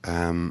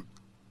 I'm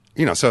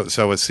sure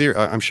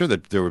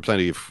that there were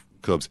plenty of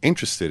clubs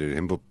interested in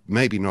him, but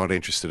maybe not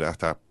interested at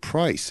that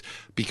price,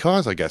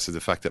 because I guess of the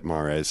fact that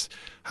Mahrez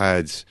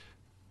had,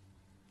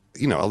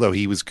 although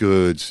he was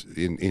good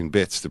in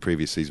bits the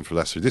previous season for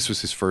Leicester, this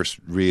was his first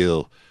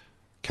real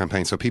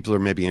campaign, so people are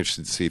maybe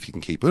interested to see if he can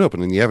keep it up.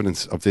 And in the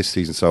evidence of this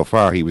season so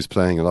far, he was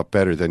playing a lot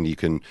better than you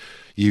can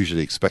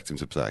usually expect him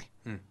to play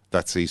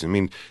that season. I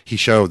mean, he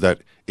showed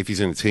that if he's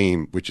in a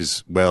team which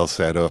is well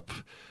set up,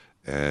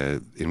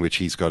 in which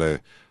he's got a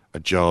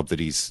job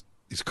that he's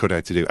cut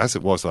out to do, as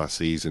it was last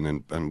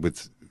season, and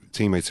with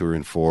teammates who are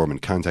in form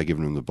and Kante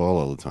giving him the ball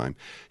all the time,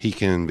 he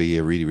can be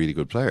a really, really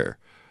good player.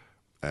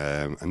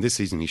 And this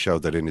season he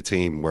showed that in a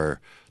team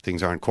where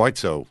things aren't quite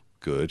so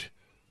good,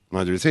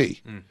 neither is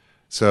he.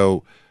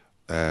 So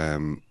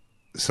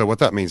what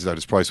that means is that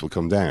his price will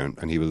come down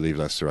and he will leave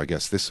Leicester, I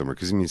guess, this summer,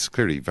 because he's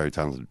clearly a very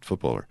talented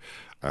footballer.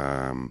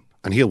 And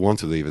he'll want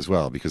to leave as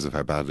well because of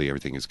how badly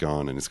everything has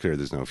gone, and it's clear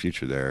there's no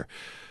future there,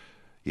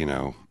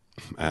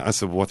 as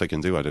to what they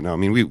can do, I don't know. I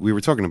mean, we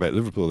were talking about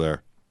Liverpool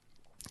there.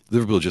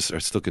 Liverpool just are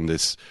stuck in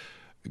this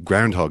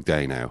Groundhog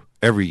Day now.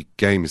 Every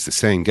game is the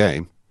same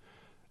game.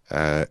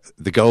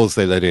 The goals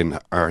they let in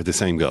are the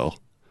same goal.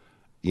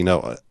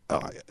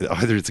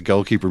 Either it's a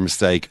goalkeeper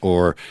mistake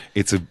or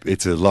it's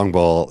a long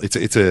ball.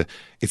 It's an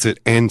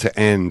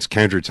end-to-end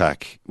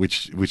counterattack,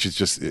 which is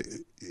just,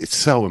 it's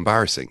so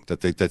embarrassing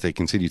that they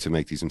continue to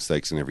make these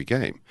mistakes in every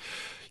game.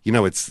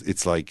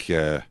 It's like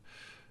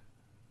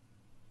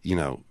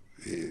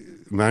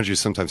managers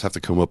sometimes have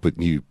to come up with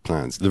new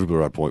plans. Liverpool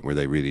are at a point where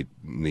they really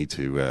need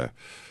to.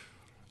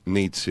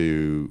 I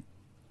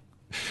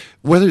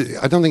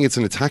don't think it's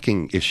an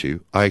attacking issue.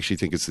 I actually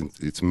think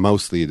it's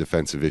mostly a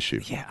defensive issue.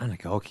 Yeah, and a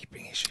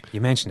goalkeeping issue.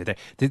 You mentioned it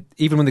there.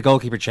 Even when the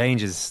goalkeeper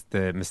changes,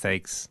 the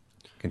mistakes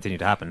continue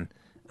to happen.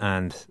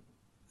 And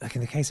like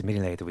in the case of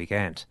Mignolet at the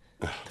weekend,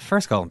 the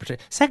first goal,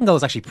 second goal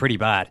was actually pretty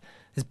bad.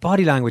 His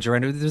body language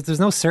around it, there's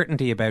no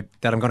certainty about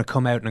that I'm going to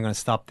come out and I'm going to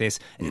stop this.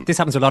 This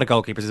happens to a lot of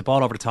goalkeepers. There's a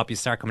ball over the top, you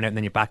start coming out and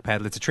then you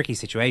backpedal. It's a tricky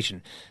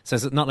situation. So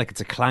it's not like it's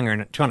a clanger.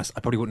 And to be honest,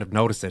 I probably wouldn't have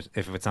noticed it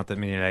if it's not that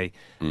Mignolet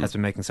has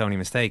been making so many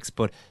mistakes.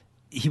 But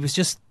he was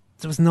just,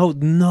 there was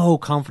no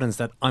confidence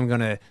that I'm going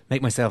to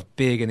make myself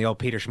big in the old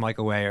Peter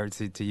Schmeichel way, or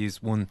to use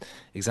one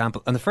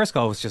example. And the first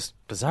goal was just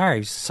bizarre. He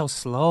was so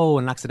slow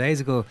and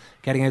lackadaisical,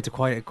 getting out to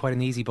quite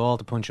an easy ball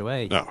to punch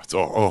away. No, it's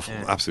awful,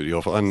 absolutely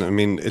awful. And I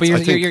mean, but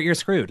you're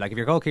screwed. Like if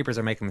your goalkeepers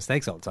are making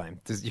mistakes all the time,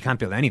 you can't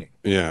build anything.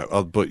 Yeah,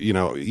 but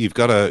you've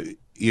got to.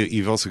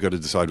 You've also got to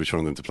decide which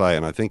one of them to play.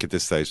 And I think at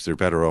this stage they're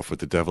better off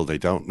with the devil they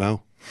don't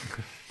know.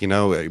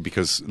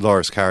 Because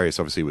Loris Karius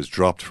obviously was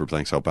dropped for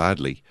playing so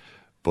badly,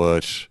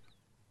 but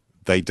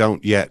they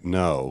don't yet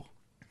know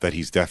that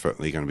he's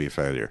definitely going to be a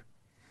failure.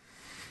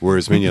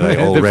 Whereas Mignolet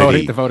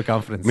already... the vote of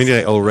confidence.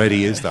 Mignolet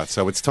already is that.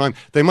 So it's time.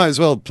 They might as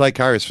well play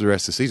Karius for the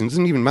rest of the season. It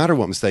doesn't even matter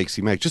what mistakes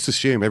he makes. Just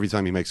assume every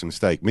time he makes a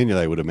mistake,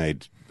 Mignolet would have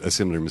made a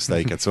similar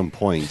mistake at some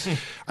point.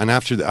 And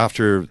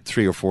after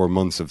 3 or 4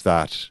 months of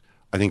that,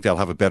 I think they'll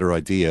have a better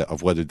idea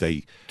of whether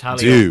they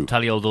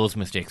tally all those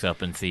mistakes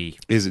up and see.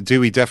 Do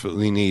we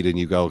definitely need a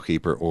new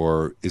goalkeeper,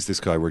 or is this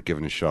guy worth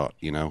giving a shot?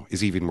 Is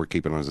he even worth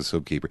keeping on as a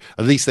sub-keeper?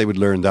 At least they would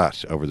learn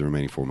that over the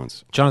remaining 4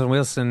 months. Jonathan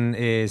Wilson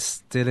is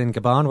still in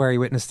Gabon, where he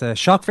witnessed a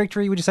shock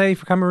victory, would you say,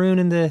 for Cameroon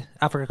in the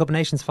Africa Cup of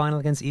Nations final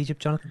against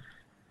Egypt, Jonathan?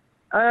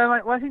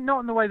 I think not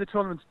in the way the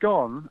tournament's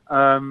gone,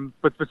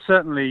 but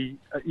certainly,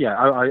 at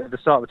the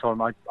start of the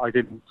tournament, I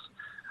didn't.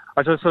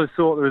 I just sort of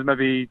thought there was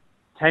maybe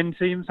 10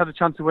 teams had a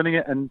chance of winning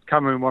it, and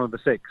Cameroon one of the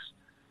 6.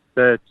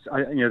 that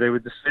they were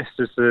dismissed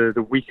as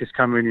the weakest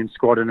Cameroonian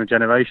squad in a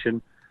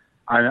generation,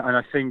 and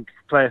I think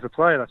player for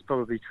player that's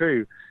probably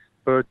true.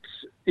 But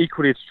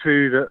equally, it's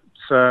true that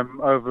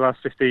over the last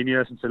 15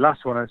 years since the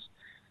last one,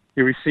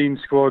 we've seen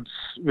squads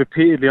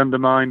repeatedly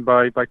undermined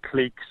by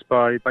cliques,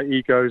 by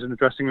egos in the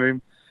dressing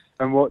room.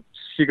 And what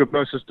Hugo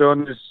Broos has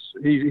done is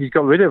he's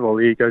got rid of all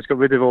the egos, got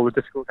rid of all the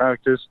difficult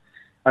characters,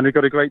 and they've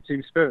got a great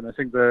team spirit. And I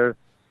think the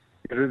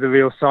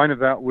real sign of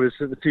that was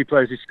that the two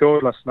players he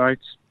scored last night,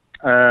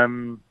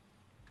 Nakuma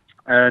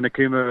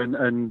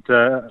and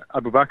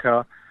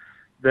Abubakar,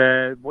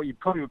 they're what you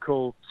probably would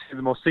call two of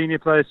the more senior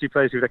players, two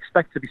players who would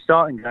expect to be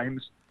starting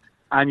games,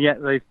 and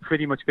yet they've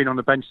pretty much been on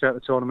the bench throughout the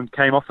tournament,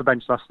 came off the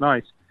bench last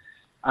night.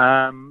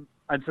 And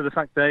so the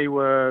fact they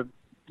were,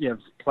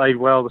 played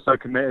well, were so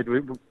committed,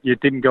 you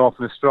didn't go off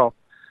in a strop,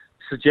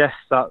 suggests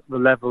that the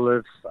level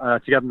of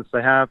togetherness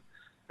they have.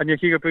 And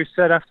Hugo Broos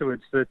said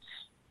afterwards that,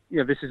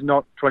 this is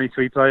not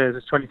 23 players,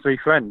 it's 23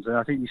 friends. And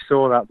I think you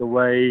saw that the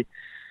way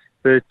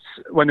that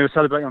when they were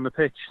celebrating on the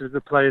pitch,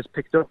 the players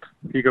picked up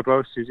Hugo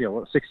Broos, who's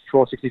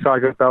 64,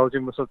 65 years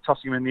Belgian, was sort of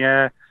tossing him in the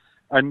air,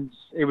 and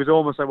it was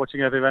almost like watching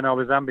Hervé Renard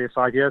with Zambia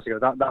 5 years ago.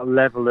 That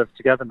level of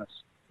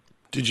togetherness.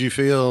 Did you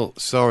feel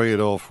sorry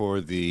at all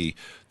for the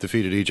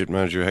defeated Egypt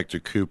manager Hector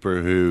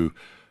Cooper, who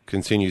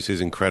continues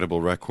his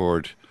incredible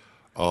record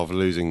of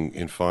losing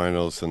in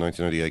finals, the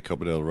 1998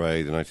 Copa del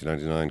Rey, the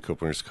 1999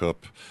 Cup Winners'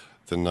 Cup,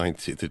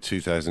 the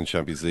 2000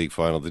 Champions League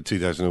final, the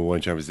 2001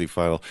 Champions League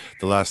final,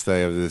 the last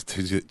day of the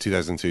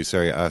 2002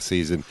 Serie A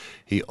season?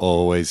 He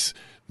always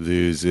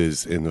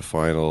loses in the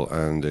final,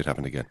 and it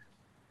happened again.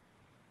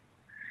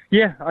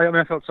 Yeah,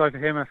 I felt sorry for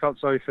him. I felt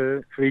sorry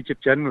for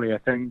Egypt generally. I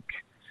think,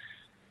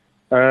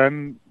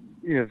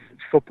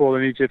 football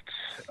in Egypt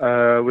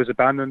was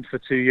abandoned for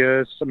 2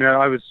 years. I mean,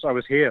 I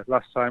was here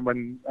last time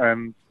when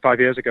 5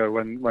 years ago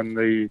when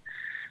the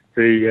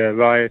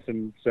riot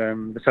and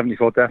the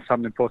 74 deaths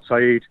happened in Port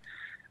Said.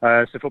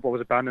 So football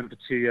was abandoned for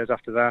 2 years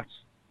after that,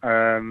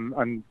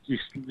 and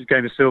the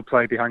game is still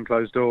played behind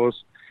closed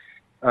doors.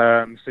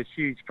 So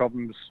huge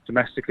problems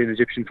domestically in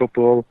Egyptian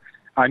football,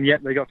 and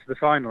yet they got to the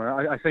final.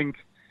 I think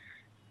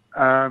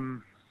there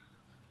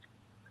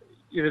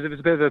was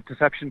a bit of a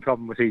perception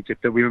problem with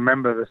Egypt, that we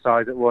remember the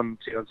side that won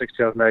 2006,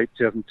 2008,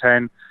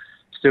 2010.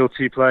 Still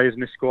two players in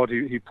this squad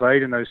who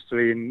played in those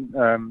three, in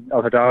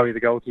El Hadari, the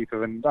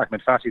goalkeeper, and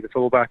Ahmed Fatih, the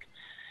fullback.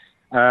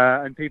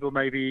 And people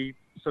maybe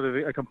sort of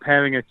are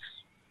comparing it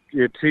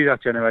to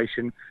that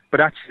generation, but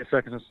actually the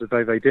circumstances are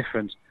very, very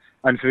different.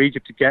 And for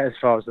Egypt to get as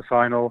far as the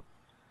final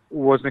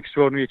was an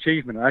extraordinary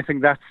achievement. And I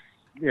think that's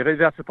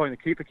the point the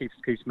keeper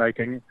keeps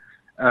making.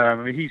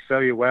 He's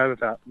very aware of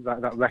that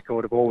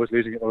record of always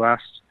losing at the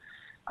last.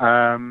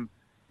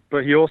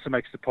 But he also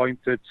makes the point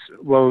that,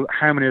 well,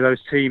 how many of those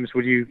teams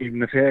would you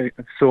even have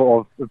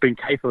thought of been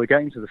capable of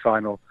getting to the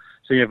final?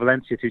 So you have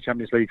Valencia, 2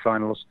 Champions League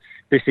finals.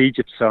 This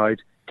Egypt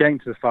side, getting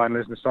to the final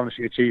is an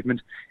astonishing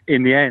achievement.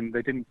 In the end,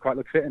 they didn't quite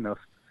look fit enough.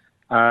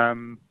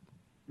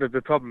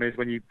 The problem is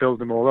when you build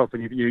them all up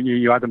and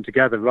you add them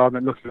together, rather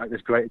than looking like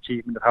this great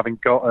achievement of having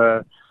got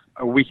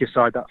a weaker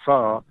side that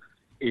far,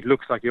 it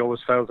looks like he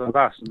always fails at the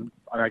last. And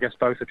I guess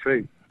both are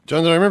true.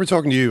 Jonathan, I remember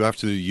talking to you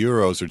after the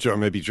Euros, or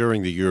maybe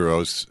during the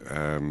Euros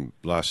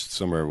last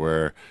summer,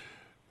 where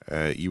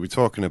you were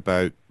talking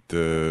about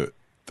the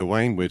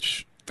way in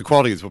which the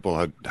quality of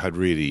football had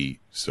really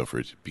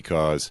suffered,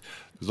 because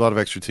there's a lot of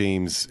extra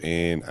teams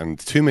in, and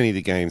too many of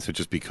the games had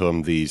just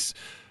become these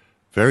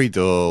very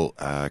dull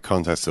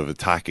contests of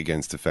attack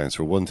against defence,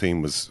 where one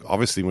team was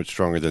obviously much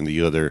stronger than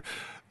the other,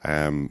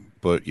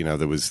 but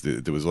there was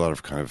a lot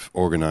of kind of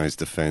organised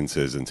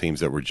defences and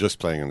teams that were just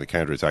playing on the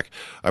counter attack.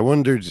 I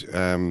wondered,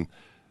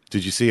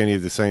 did you see any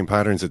of the same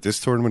patterns at this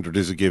tournament, or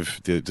does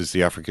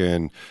the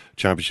African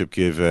Championship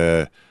give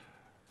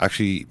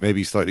actually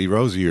maybe slightly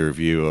rosier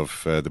view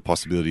of the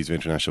possibilities of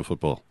international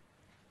football?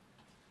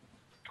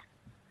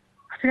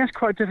 I think that's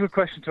quite a difficult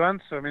question to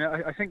answer. I mean,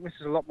 I think this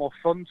is a lot more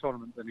fun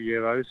tournament than the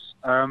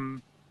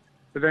Euros.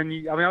 But then,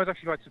 I was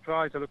actually quite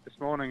surprised. I looked this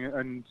morning,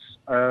 and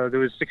there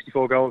was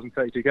 64 goals in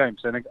 32 games,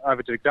 so an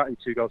average of exactly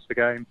 2 goals per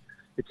game.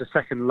 It's the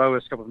second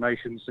lowest Cup of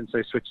Nations since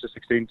they switched to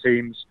 16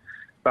 teams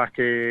back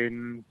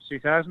in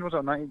 2000, was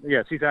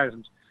it?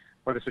 2000,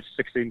 when they switched to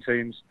 16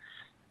 teams.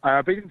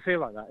 But it didn't feel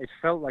like that. It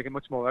felt like a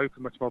much more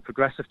open, much more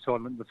progressive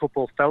tournament. The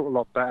football felt a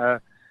lot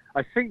better.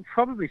 I think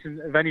probably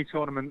of any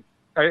tournament,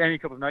 any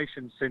Cup of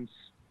Nations since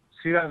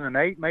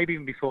 2008, maybe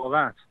even before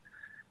that.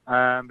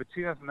 But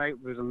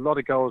 2008 there was a lot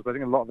of goals, but I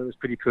think a lot of it was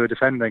pretty poor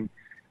defending.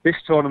 This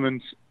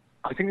tournament,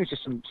 I think there's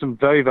just some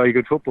very, very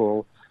good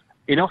football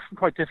in often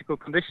quite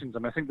difficult conditions. I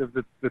mean, I think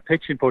the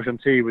pitch in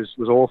Port-Gentil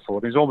was awful.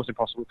 It was almost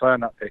impossible to play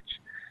on that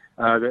pitch.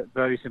 The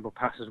very simple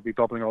passes would be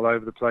bobbling all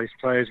over the place.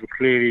 Players were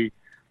clearly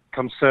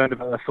concerned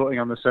about their footing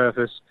on the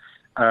surface,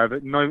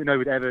 but no one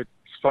would ever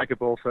strike a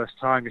ball first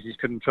time because you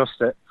just couldn't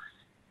trust it.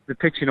 The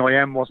pitch in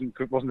OEM wasn't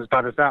as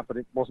bad as that, but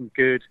it wasn't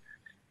good.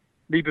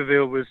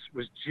 Libreville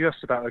was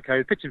just about okay.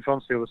 The pitch in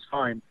Franceville was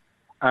fine.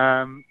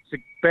 So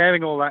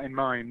bearing all that in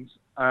mind,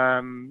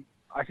 I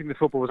think the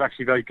football was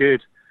actually very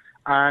good.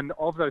 And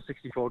of those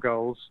 64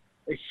 goals,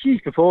 a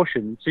huge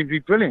proportion seemed to be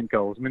brilliant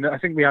goals. I mean, I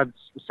think we had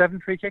 7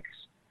 free kicks,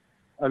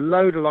 a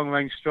load of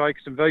long-range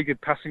strikes, some very good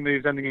passing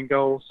moves ending in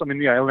goals. I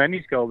mean, El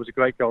Nenni's goal was a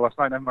great goal last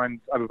night, never mind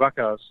Abu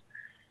Bakar's,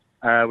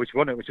 which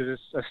won it, which was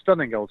a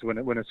stunning goal to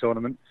win a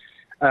tournament.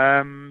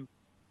 But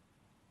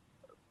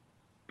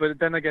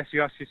then I guess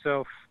you ask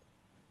yourself,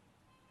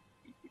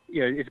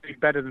 it's been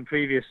better than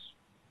previous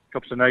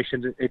Cups of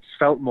Nations. It's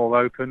felt more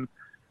open.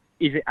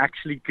 Is it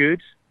actually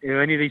good?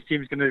 Are any of these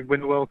teams going to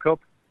win the World Cup?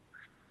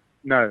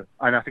 No.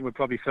 And I think we're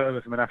probably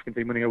further from an African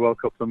team winning a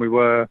World Cup than we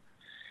were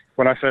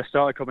when I first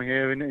started coming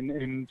here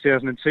in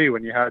 2002,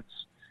 when you had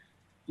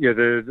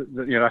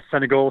that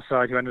Senegal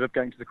side who ended up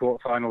getting to the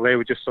quarterfinal. They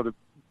were just sort of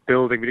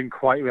building. We didn't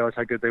quite realise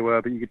how good they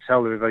were, but you could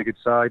tell they were a very good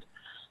side.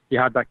 You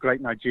had that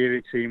great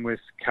Nigeria team with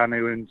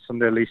Kanu and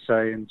Sunday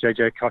Olise and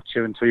JJ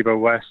Kocha and Taribo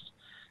West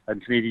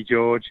and Finidi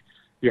George.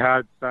 You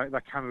had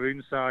that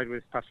Cameroon side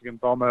with Patrick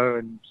Mboma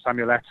and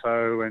Samuel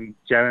Eto'o and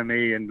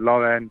Jeremy and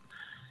Lauren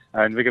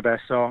and Rigobert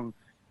Song.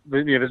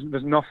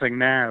 There's nothing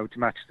now to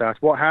match that.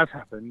 What has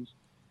happened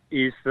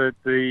is that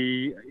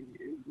the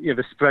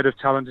spread of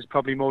talent is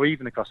probably more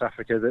even across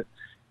Africa. That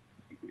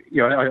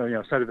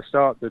I said at the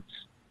start that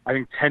I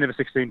think 10 of the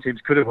 16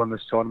 teams could have won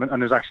this tournament,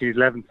 and there's actually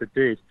 11 that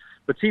did.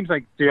 But teams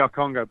like DR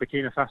Congo,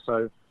 Burkina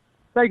Faso,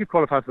 they could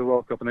qualify for the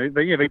World Cup, and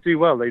they do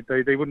well.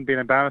 They wouldn't be an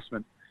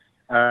embarrassment.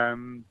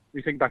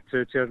 We think back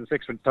to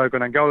 2006 when Togo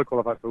and Angola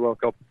qualified for the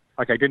World Cup.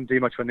 Okay, didn't do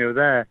much when they were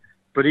there,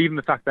 but even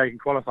the fact they can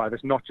qualify,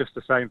 there's not just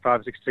the same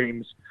 5 or 6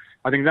 teams.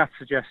 I think that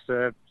suggests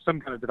some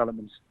kind of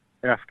development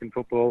in African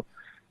football.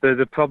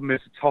 The problem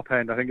is the top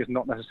end, I think, is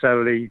not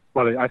necessarily,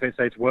 well, I think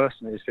it's worse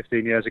than it is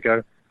 15 years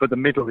ago, but the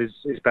middle is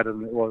better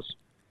than it was.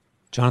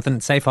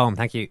 Jonathan, safe home,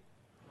 thank you.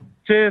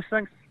 Cheers,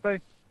 thanks, bye. I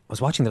was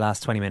watching the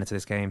last 20 minutes of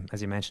this game,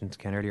 as you mentioned,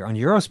 Ken, earlier, on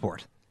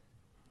Eurosport.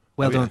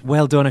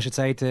 Well done, I should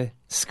say, to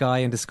Sky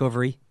and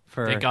Discovery.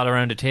 They got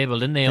around the table,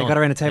 didn't they? They got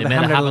around the table. They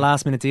hammered out a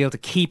last-minute deal to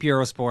keep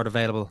Eurosport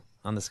available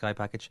on the Sky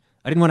package.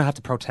 I didn't want to have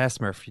to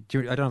protest, Murph. I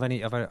don't know if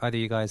any of either of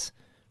you guys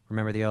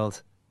remember the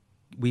old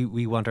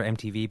 "We want our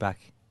MTV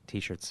back"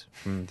 T-shirts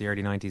from the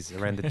early 90s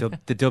around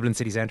the Dublin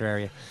city centre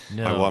area.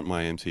 No. I want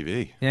my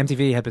MTV. The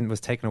MTV was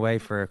taken away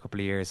for a couple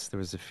of years. There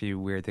was a few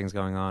weird things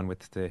going on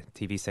with the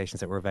TV stations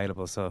that were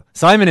available. So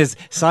Simon's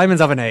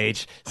of an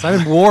age.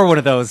 Simon wore one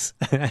of those.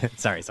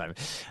 Sorry, Simon.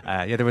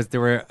 There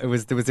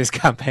was this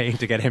campaign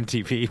to get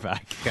MTV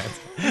back.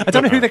 I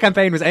don't know who the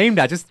campaign was aimed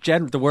at. Just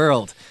the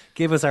world.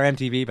 Give us our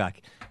MTV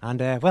back.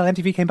 And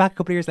MTV came back a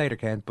couple of years later,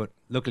 Ken. But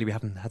luckily we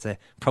haven't had to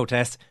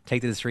protest,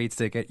 take to the streets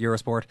to get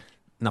Eurosport.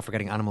 Not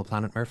forgetting Animal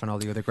Planet, Murph, and all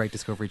the other great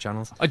Discovery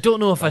channels. I don't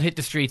know if I'd hit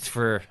the streets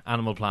for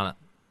Animal Planet.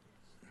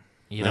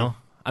 You know?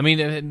 I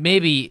mean,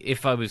 maybe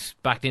if I was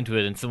backed into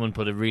it and someone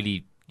put a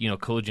really,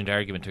 cogent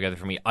argument together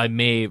for me, I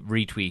may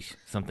retweet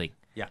something.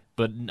 Yeah.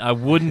 But I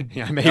wouldn't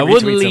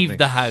leave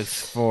the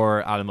house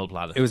for Animal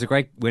Planet. It was a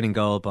great winning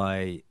goal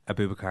by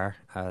Abubakar,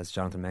 as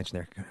Jonathan mentioned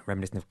there,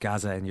 reminiscent of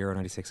Gaza in Euro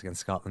 96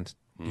 against Scotland.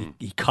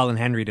 He Colin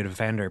Henry, the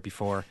defender,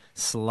 before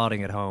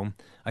slotting it home.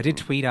 I did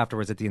tweet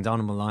afterwards that the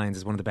Indomitable Lions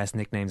is one of the best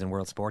nicknames in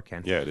world sport,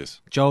 Ken. Yeah, it is.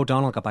 Joe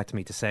O'Donnell got back to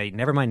me to say,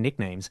 never mind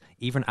nicknames,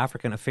 even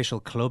African official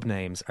club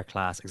names are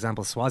class.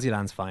 Example,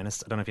 Swaziland's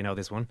finest. I don't know if you know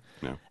this one.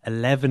 No.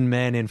 11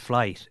 Men in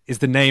Flight is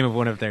the name of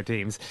one of their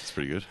teams. It's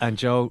pretty good. And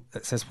Joe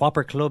says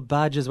Whopper Club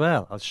badge as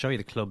well. I'll show you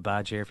the club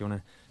badge here if you want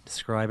to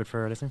describe it for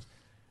our listeners.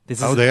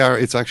 They are.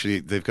 It's actually,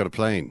 they've got a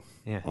plane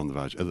on the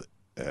badge.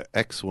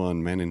 X1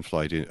 Men in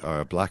Flight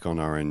are black on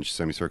orange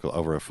semicircle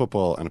over a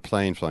football and a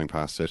plane flying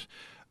past it,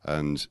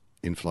 and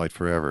in flight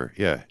forever.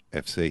 Yeah,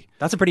 FC.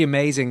 That's a pretty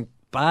amazing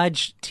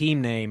badge,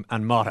 team name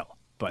and motto,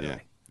 by the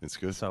way. It's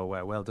good. So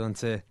well done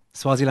to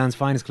Swaziland's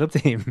finest club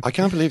team. I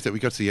can't believe that we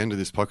got to the end of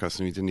this podcast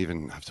and we didn't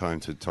even have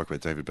time to talk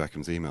about David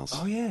Beckham's emails.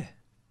 Oh yeah.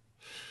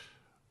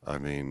 I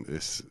mean,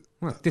 this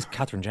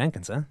Catherine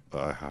Jenkins, huh?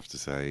 I have to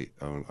say,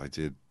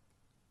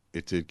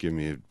 it did give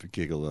me a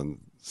giggle on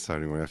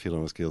Saturday morning. I feel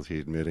almost guilty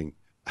admitting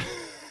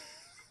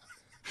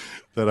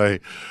that I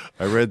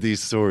read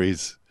these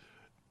stories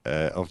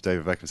of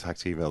David Beckham's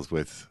hacked emails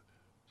with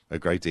a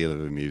great deal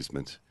of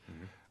amusement.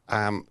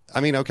 I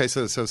mean, okay,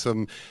 so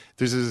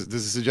there's a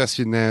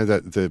suggestion now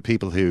that the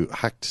people who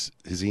hacked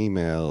his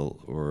email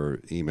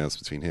or emails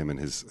between him and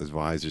his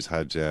advisors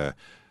had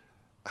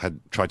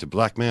tried to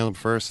blackmail him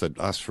first, had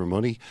asked for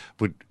money,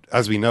 but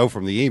as we know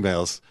from the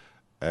emails,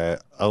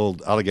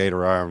 old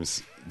Alligator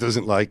Arms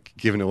doesn't like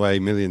giving away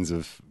millions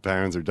of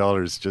pounds or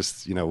dollars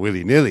just,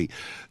 willy-nilly.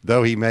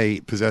 Though he may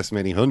possess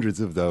many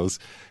hundreds of those,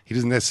 he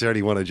doesn't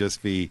necessarily want to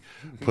just be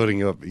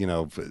putting up,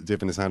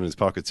 dipping his hand in his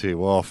pocket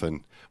too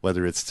often,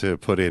 whether it's to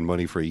put in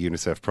money for a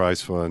UNICEF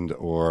prize fund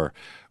or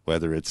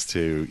whether it's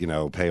to,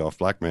 pay off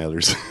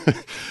blackmailers.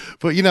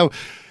 But,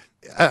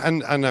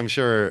 and I'm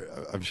sure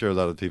a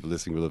lot of people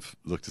listening will have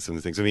looked at some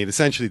of the things. I mean,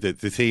 essentially the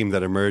theme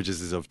that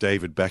emerges is of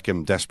David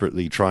Beckham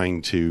desperately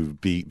trying to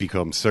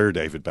become Sir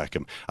David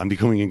Beckham and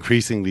becoming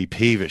increasingly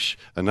peevish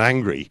and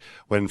angry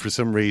when for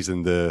some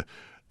reason the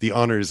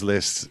honours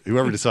list,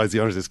 whoever decides the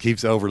honours list,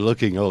 keeps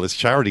overlooking all this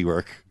charity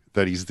work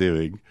that he's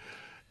doing.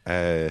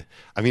 I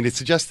mean, it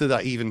suggested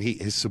that even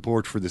his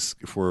support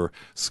for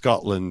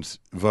Scotland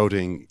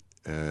voting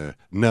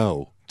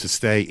no to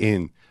stay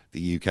in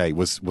the UK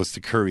was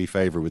to curry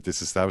favour with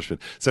this establishment.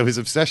 So his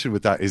obsession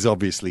with that is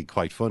obviously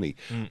quite funny.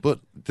 But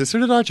the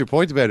sort of larger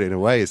point about it, in a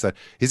way, is that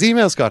his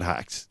emails got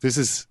hacked. This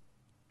is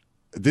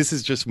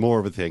just more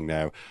of a thing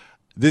now.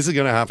 This is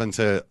going to happen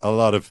to a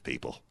lot of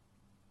people.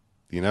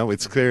 You know,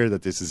 it's clear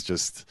that this is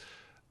just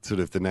sort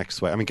of the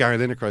next way. I mean, Gary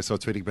Lineker, I saw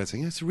tweeting about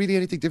saying, is there really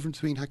anything different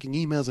between hacking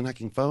emails and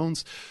hacking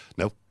phones?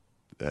 No.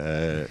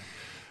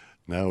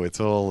 No, it's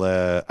all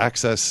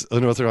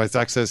unauthorized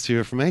access to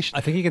your information.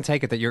 I think you can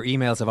take it that your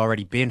emails have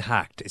already been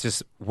hacked. It's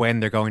just when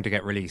they're going to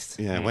get released.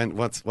 Yeah,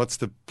 what's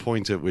the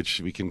point at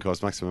which we can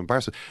cause maximum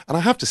embarrassment? And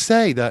I have to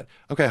say that,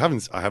 okay,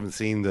 I haven't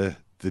seen the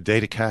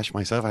data cache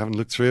myself. I haven't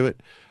looked through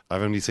it.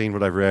 I've only seen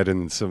what I've read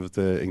in some of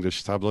the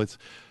English tabloids.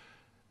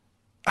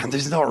 And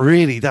there's not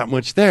really that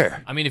much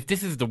there. I mean, if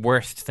this is the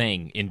worst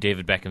thing in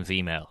David Beckham's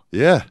email,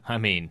 yeah, I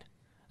mean,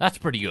 that's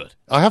pretty good.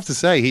 I have to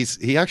say,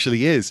 he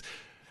actually is.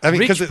 I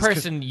mean, rich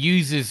person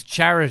uses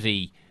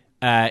charity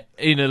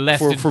in a less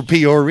for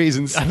PR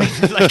reasons. I mean,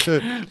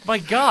 like, my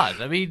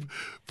God, I mean,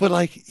 but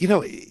like, you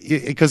know,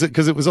 because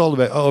it was all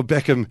about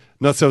Beckham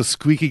not so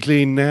squeaky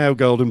clean now,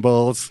 golden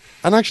balls.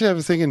 And actually, I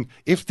was thinking,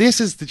 if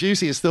this is the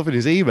juiciest stuff in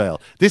his email,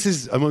 this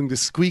is among the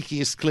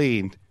squeakiest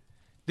clean.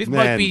 This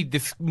might be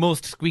the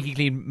most squeaky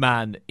clean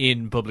man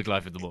in public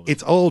life at the moment.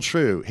 It's all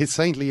true. His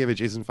saintly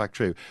image is in fact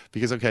true.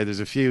 Because, okay, there's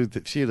a few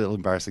little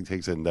embarrassing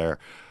things in there.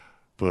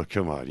 But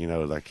come on, you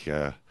know, like,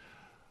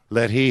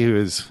 let he who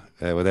is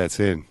without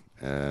sin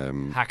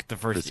hack the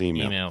first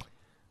email.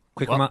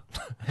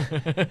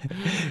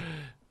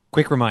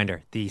 Quick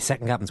reminder, the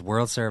Second Captains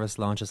World Service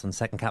launches on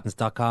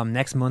secondcaptains.com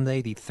next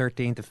Monday, the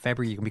 13th of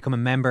February. You can become a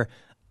member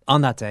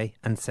on that day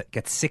and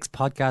get 6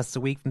 podcasts a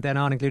week from then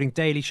on, including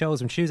daily shows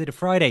from Tuesday to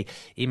Friday.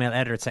 Email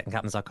editor at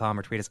secondcaptains.com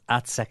or tweet us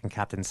at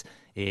secondcaptains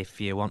if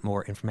you want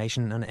more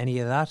information on any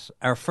of that.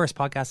 Our first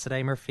podcast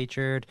today, Murph,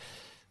 featured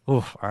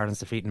Ireland's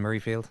defeat in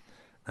Murrayfield.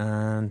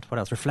 And what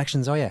else?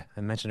 Reflections. Oh yeah,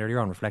 I mentioned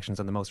earlier on reflections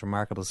on the most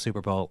remarkable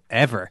Super Bowl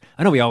ever.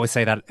 I know we always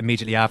say that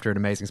immediately after an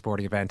amazing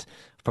sporting event.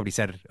 I've probably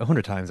said it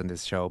 100 times on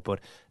this show, but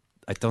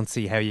I don't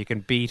see how you can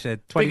beat a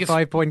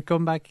 25-point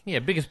comeback. Yeah,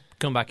 biggest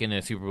comeback in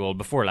a Super Bowl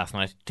before last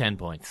night, 10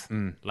 points.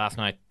 Last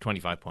night,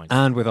 25 points.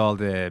 And with all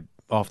the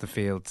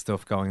off-the-field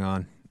stuff going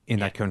on in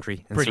that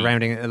country and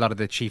surrounding a lot of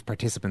the chief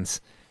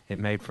participants, it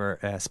made for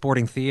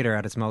sporting theatre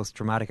at its most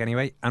dramatic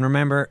anyway. And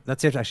remember,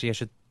 that's it. Actually, I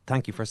should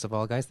thank you first of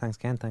all, guys. Thanks,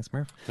 Ken. Thanks,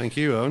 Murph. Thank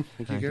you, Owen.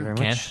 Thank you very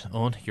Ken, much.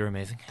 Owen, you're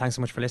amazing. Thanks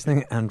so much for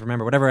listening. And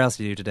remember, whatever else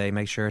you do today,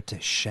 make sure to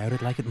shout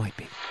it like it might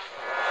be.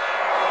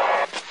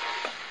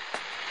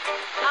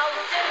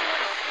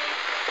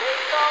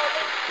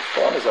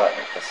 What is that?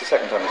 That's the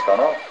second time it's gone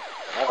off.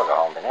 They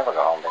never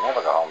go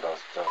home, those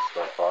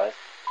boys.